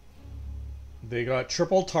 They got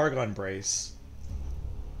triple Targon Brace.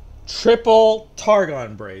 Triple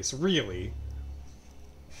Targon Brace, really?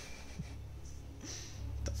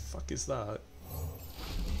 What the fuck is that?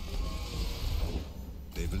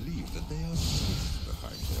 They believe that they are safe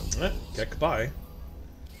behind their walls. Okay, goodbye.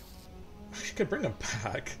 I could bring him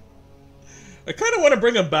back. I kind of want to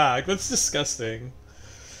bring him back. That's disgusting.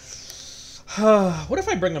 What if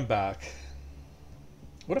I bring him back?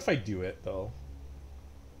 What if I do it, though?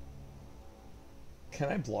 Can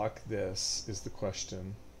I block this, is the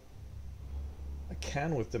question. I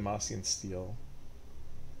can with Demacian Steel.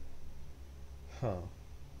 Huh.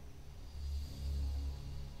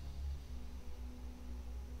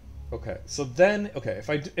 Okay, so then, okay,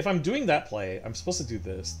 if I'm doing that play, I'm supposed to do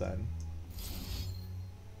this then.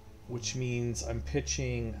 Which means I'm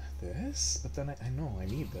pitching this, but then I know I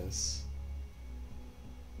need this.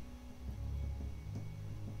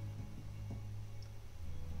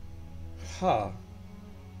 Huh.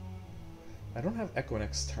 I don't have Ekko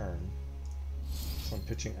next turn. So I'm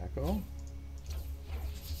pitching Ekko.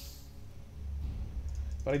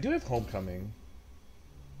 But I do have Homecoming.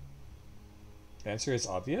 The answer is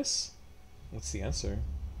obvious? What's the answer?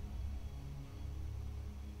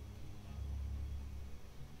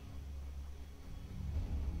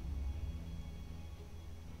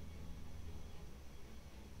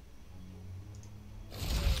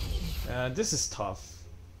 This is tough.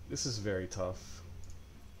 This is very tough.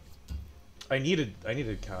 I needed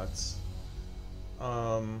cats.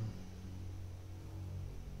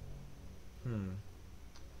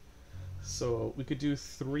 So we could do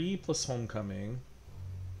 3 plus Homecoming.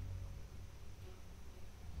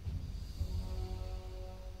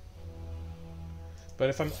 But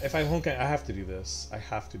if I'm Homecoming, I have to do this. I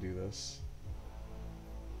have to do this.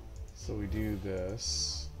 So we do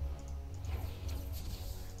this.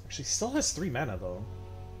 Actually, still has 3 mana though.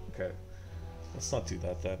 Okay, let's not do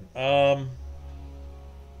that then.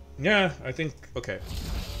 Yeah, I think okay.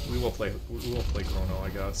 We will play Chrono, I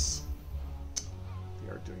guess. We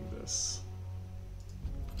are doing this.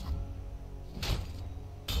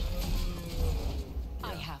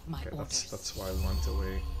 I have my Okay, orders. that's why I want to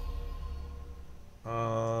wait.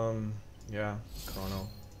 Yeah, Chrono.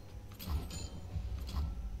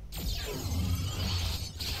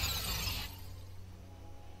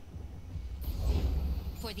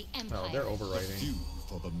 For the Empire. Oh, they're overriding. Few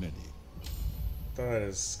for the many. That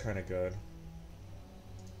is kind of good.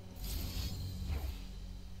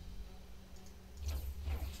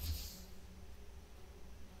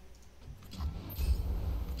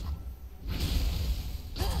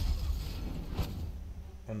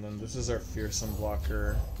 And then this is our fearsome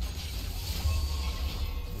blocker.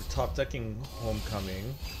 We're top decking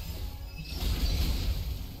Homecoming.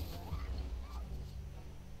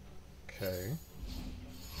 Okay.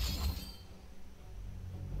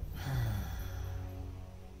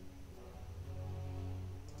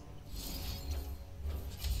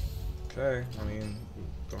 Okay, I mean,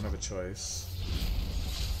 don't have a choice.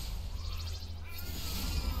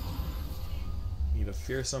 Need a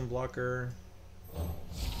fearsome blocker.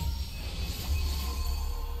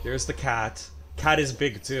 There's the cat. Cat is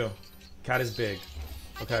big too. Cat is big.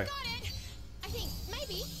 Okay. I think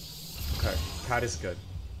maybe. Okay. Cat is good.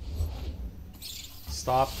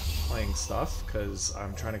 Stop playing stuff, because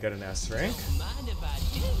I'm trying to get an S rank. Mind if I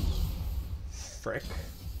do? Frick.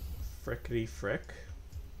 Frickety frick.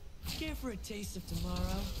 Care for a taste of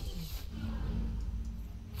tomorrow?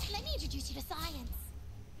 Let me introduce you to science.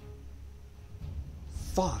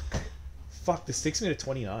 Fuck. Fuck, this takes me to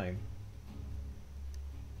 29.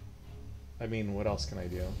 I mean, what else can I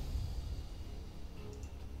do?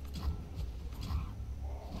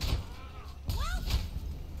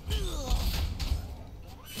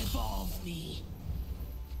 Evolve me.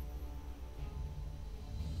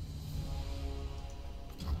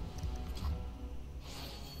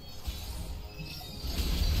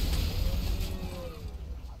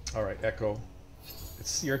 Alright, Ekko.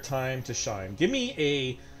 It's your time to shine. Give me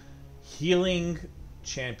a healing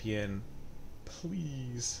champion.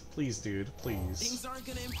 Please. Please, dude. Please. Things aren't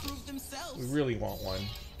gonna improve themselves. We really want one.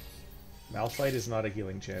 Malphite is not a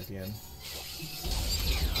healing champion.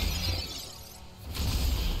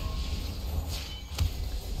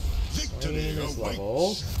 Swain Destiny Swain is awaits.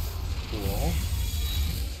 leveled. Cool.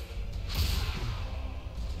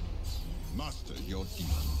 Master your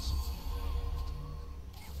demons.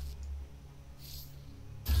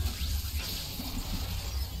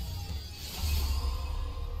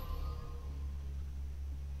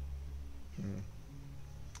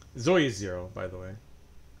 Zoe is 0, by the way.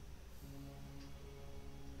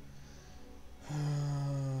 I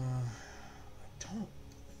don't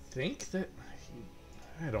think that...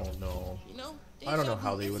 I don't know. You know, I don't know deja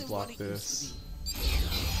how vu they would isn't what block it used this. to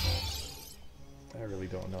be. I really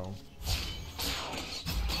don't know.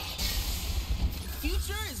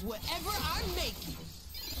 Future is whatever I make it.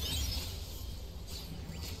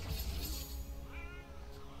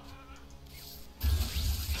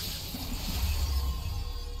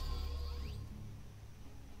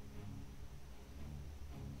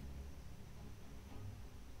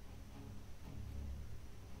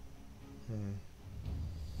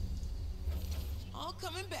 All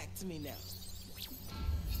coming back to me now.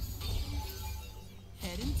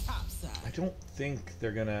 Heading topside. I don't think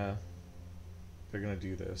they're gonna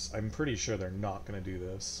do this. I'm pretty sure they're not gonna do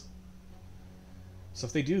this. So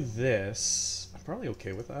if they do this, I'm probably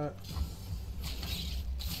okay with that.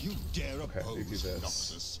 You dare Okay, they do oppose this.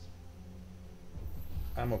 Noxus.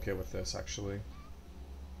 I'm okay with this, actually.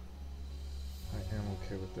 I am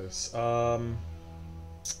okay with this.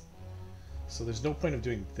 So there's no point of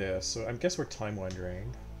doing this, so I guess we're time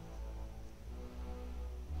wandering.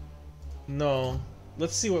 No.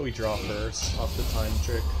 Let's see what we draw first, off the time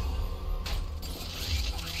trick.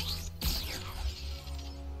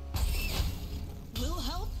 Will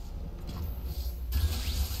help.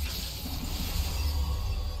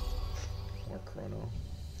 More chrono.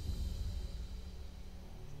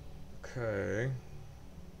 Okay.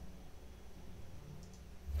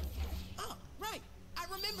 Oh, right. I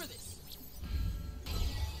remember this.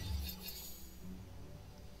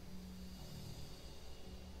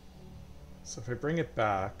 So if I bring it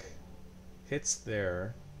back, hits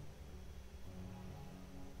there.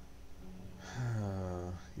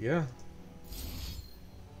 Yeah.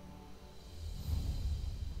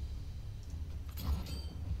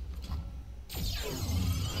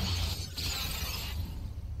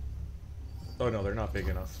 Oh no, they're not big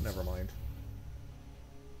enough. Never mind.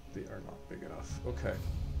 They are not big enough. Okay.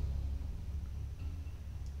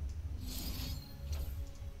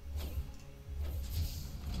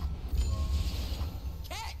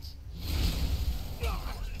 Catch.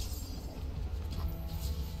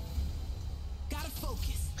 Gotta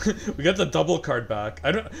focus. We got the double card back.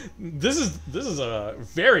 I don't. This is a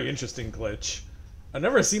very interesting glitch. I've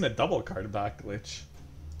never seen a double card back glitch.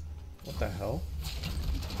 What the hell?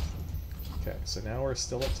 Okay, so now we're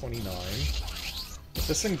still at 29. But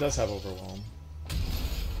this thing does have overwhelm.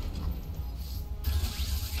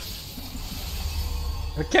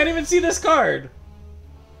 I can't even see this card.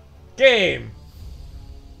 Game.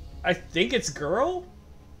 I think it's girl.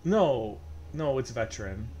 No, it's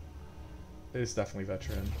veteran. It is definitely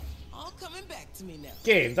veteran. All coming back to me now.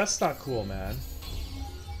 Game, that's not cool, man.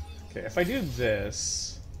 Okay, if I do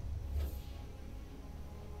this...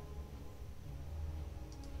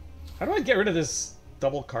 How do I get rid of this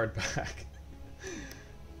double card back?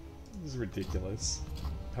 This is ridiculous.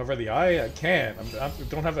 However, the eye, I can't. I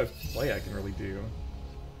don't have a play I can really do.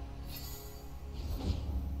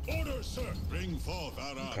 Order, sir. Bring forth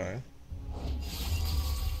our army. Okay.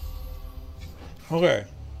 Okay.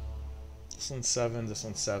 This one's 7, this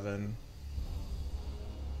one's 7.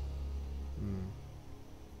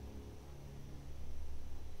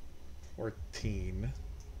 14.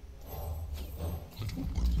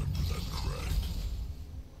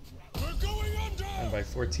 We're going under! And by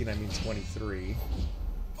 14 I mean 23.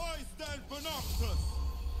 I stand for Noxus!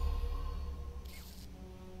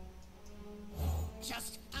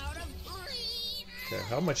 Just out of reach. Okay,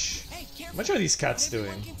 how much Hey, careful. are these cats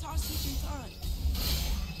Everyone doing? can toss you some time.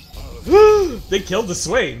 They killed the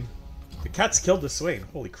Swain! The cats killed the Swain.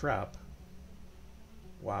 Holy crap.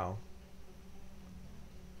 Wow.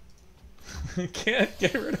 Can't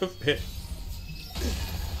get rid of it.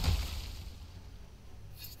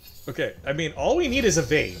 Okay, I mean, all we need is a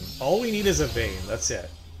vein. All we need is a vein. That's it.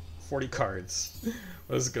 40 cards.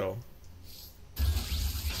 Let's go.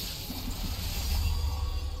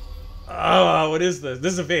 Oh, what is this?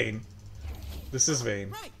 This is a vein. This is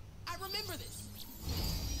vein. Right. I remember this.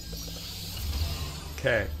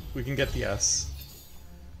 Okay, we can get the S.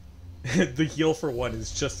 The heal for 1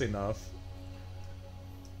 is just enough.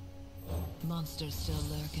 Monsters still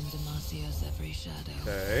lurk in Demasia's every shadow.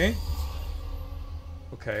 Okay.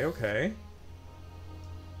 Okay.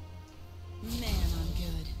 Man, I'm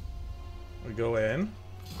good. We go in.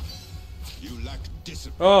 You lack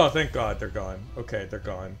discipline. Oh, thank God, they're gone. Okay, they're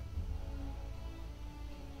gone.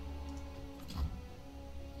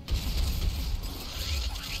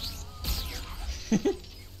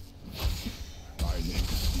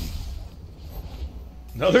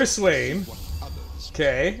 Another Swain. What others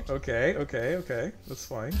Okay, okay, okay, okay. That's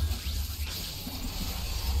fine.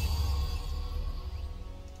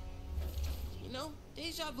 You know,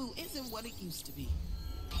 deja vu isn't what it used to be.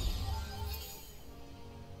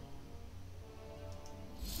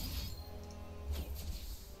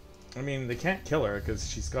 I mean, they can't kill her because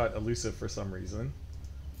she's got elusive for some reason.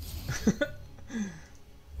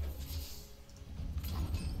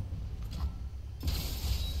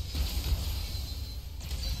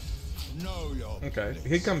 know your Okay, place.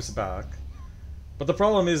 he comes back. But the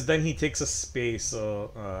problem is then he takes a space,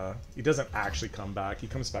 so he doesn't actually come back. He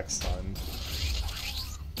comes back stunned.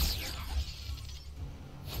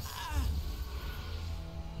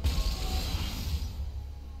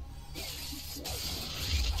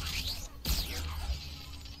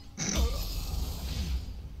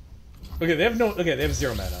 Okay, they have no. Okay, they have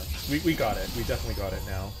 0 mana. We got it. We definitely got it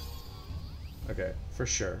now. Okay, for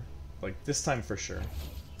sure. Like this time for sure.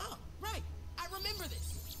 Oh, right. I remember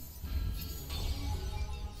this.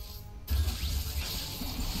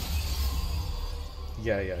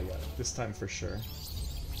 Yeah. This time for sure.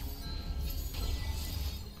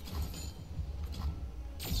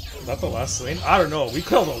 Is that the last Swain? I don't know. We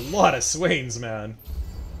killed a lot of Swains, man.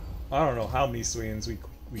 I don't know how many Swains we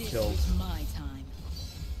killed. This is my time.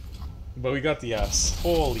 But we got the S.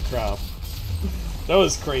 Holy crap. That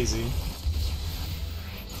was crazy.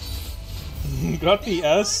 Got the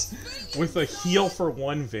S with a heal for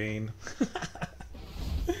 1 vein.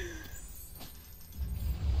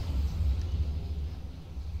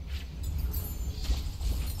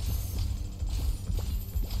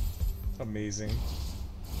 Amazing.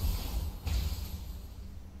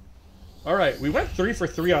 Alright, we went 3 for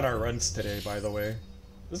 3 on our runs today, by the way.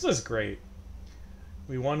 This was great.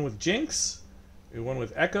 We won with Jinx, we won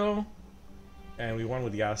with Ekko, and we won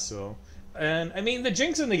with Yasuo. And, I mean, the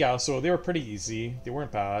Jinx and the Yasuo, they were pretty easy. They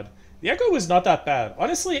weren't bad. The Ekko was not that bad.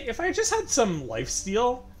 Honestly, if I just had some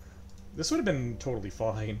lifesteal, this would have been totally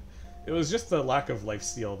fine. It was just the lack of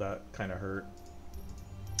lifesteal that kind of hurt.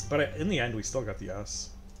 But in the end, we still got the S.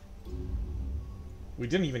 We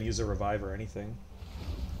didn't even use a revive or anything.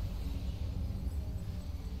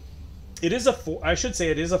 It is a I should say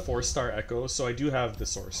it is a 4-star Ekko, so I do have the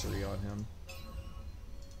sorcery on him.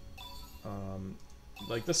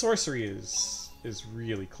 Like the sorcery is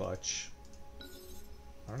really clutch.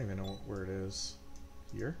 I don't even know where it is.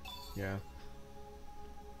 Here? Yeah.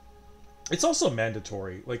 It's also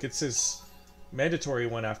mandatory. Like it's his mandatory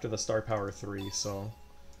one after the star power 3, so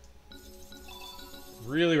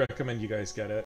really recommend you guys get it.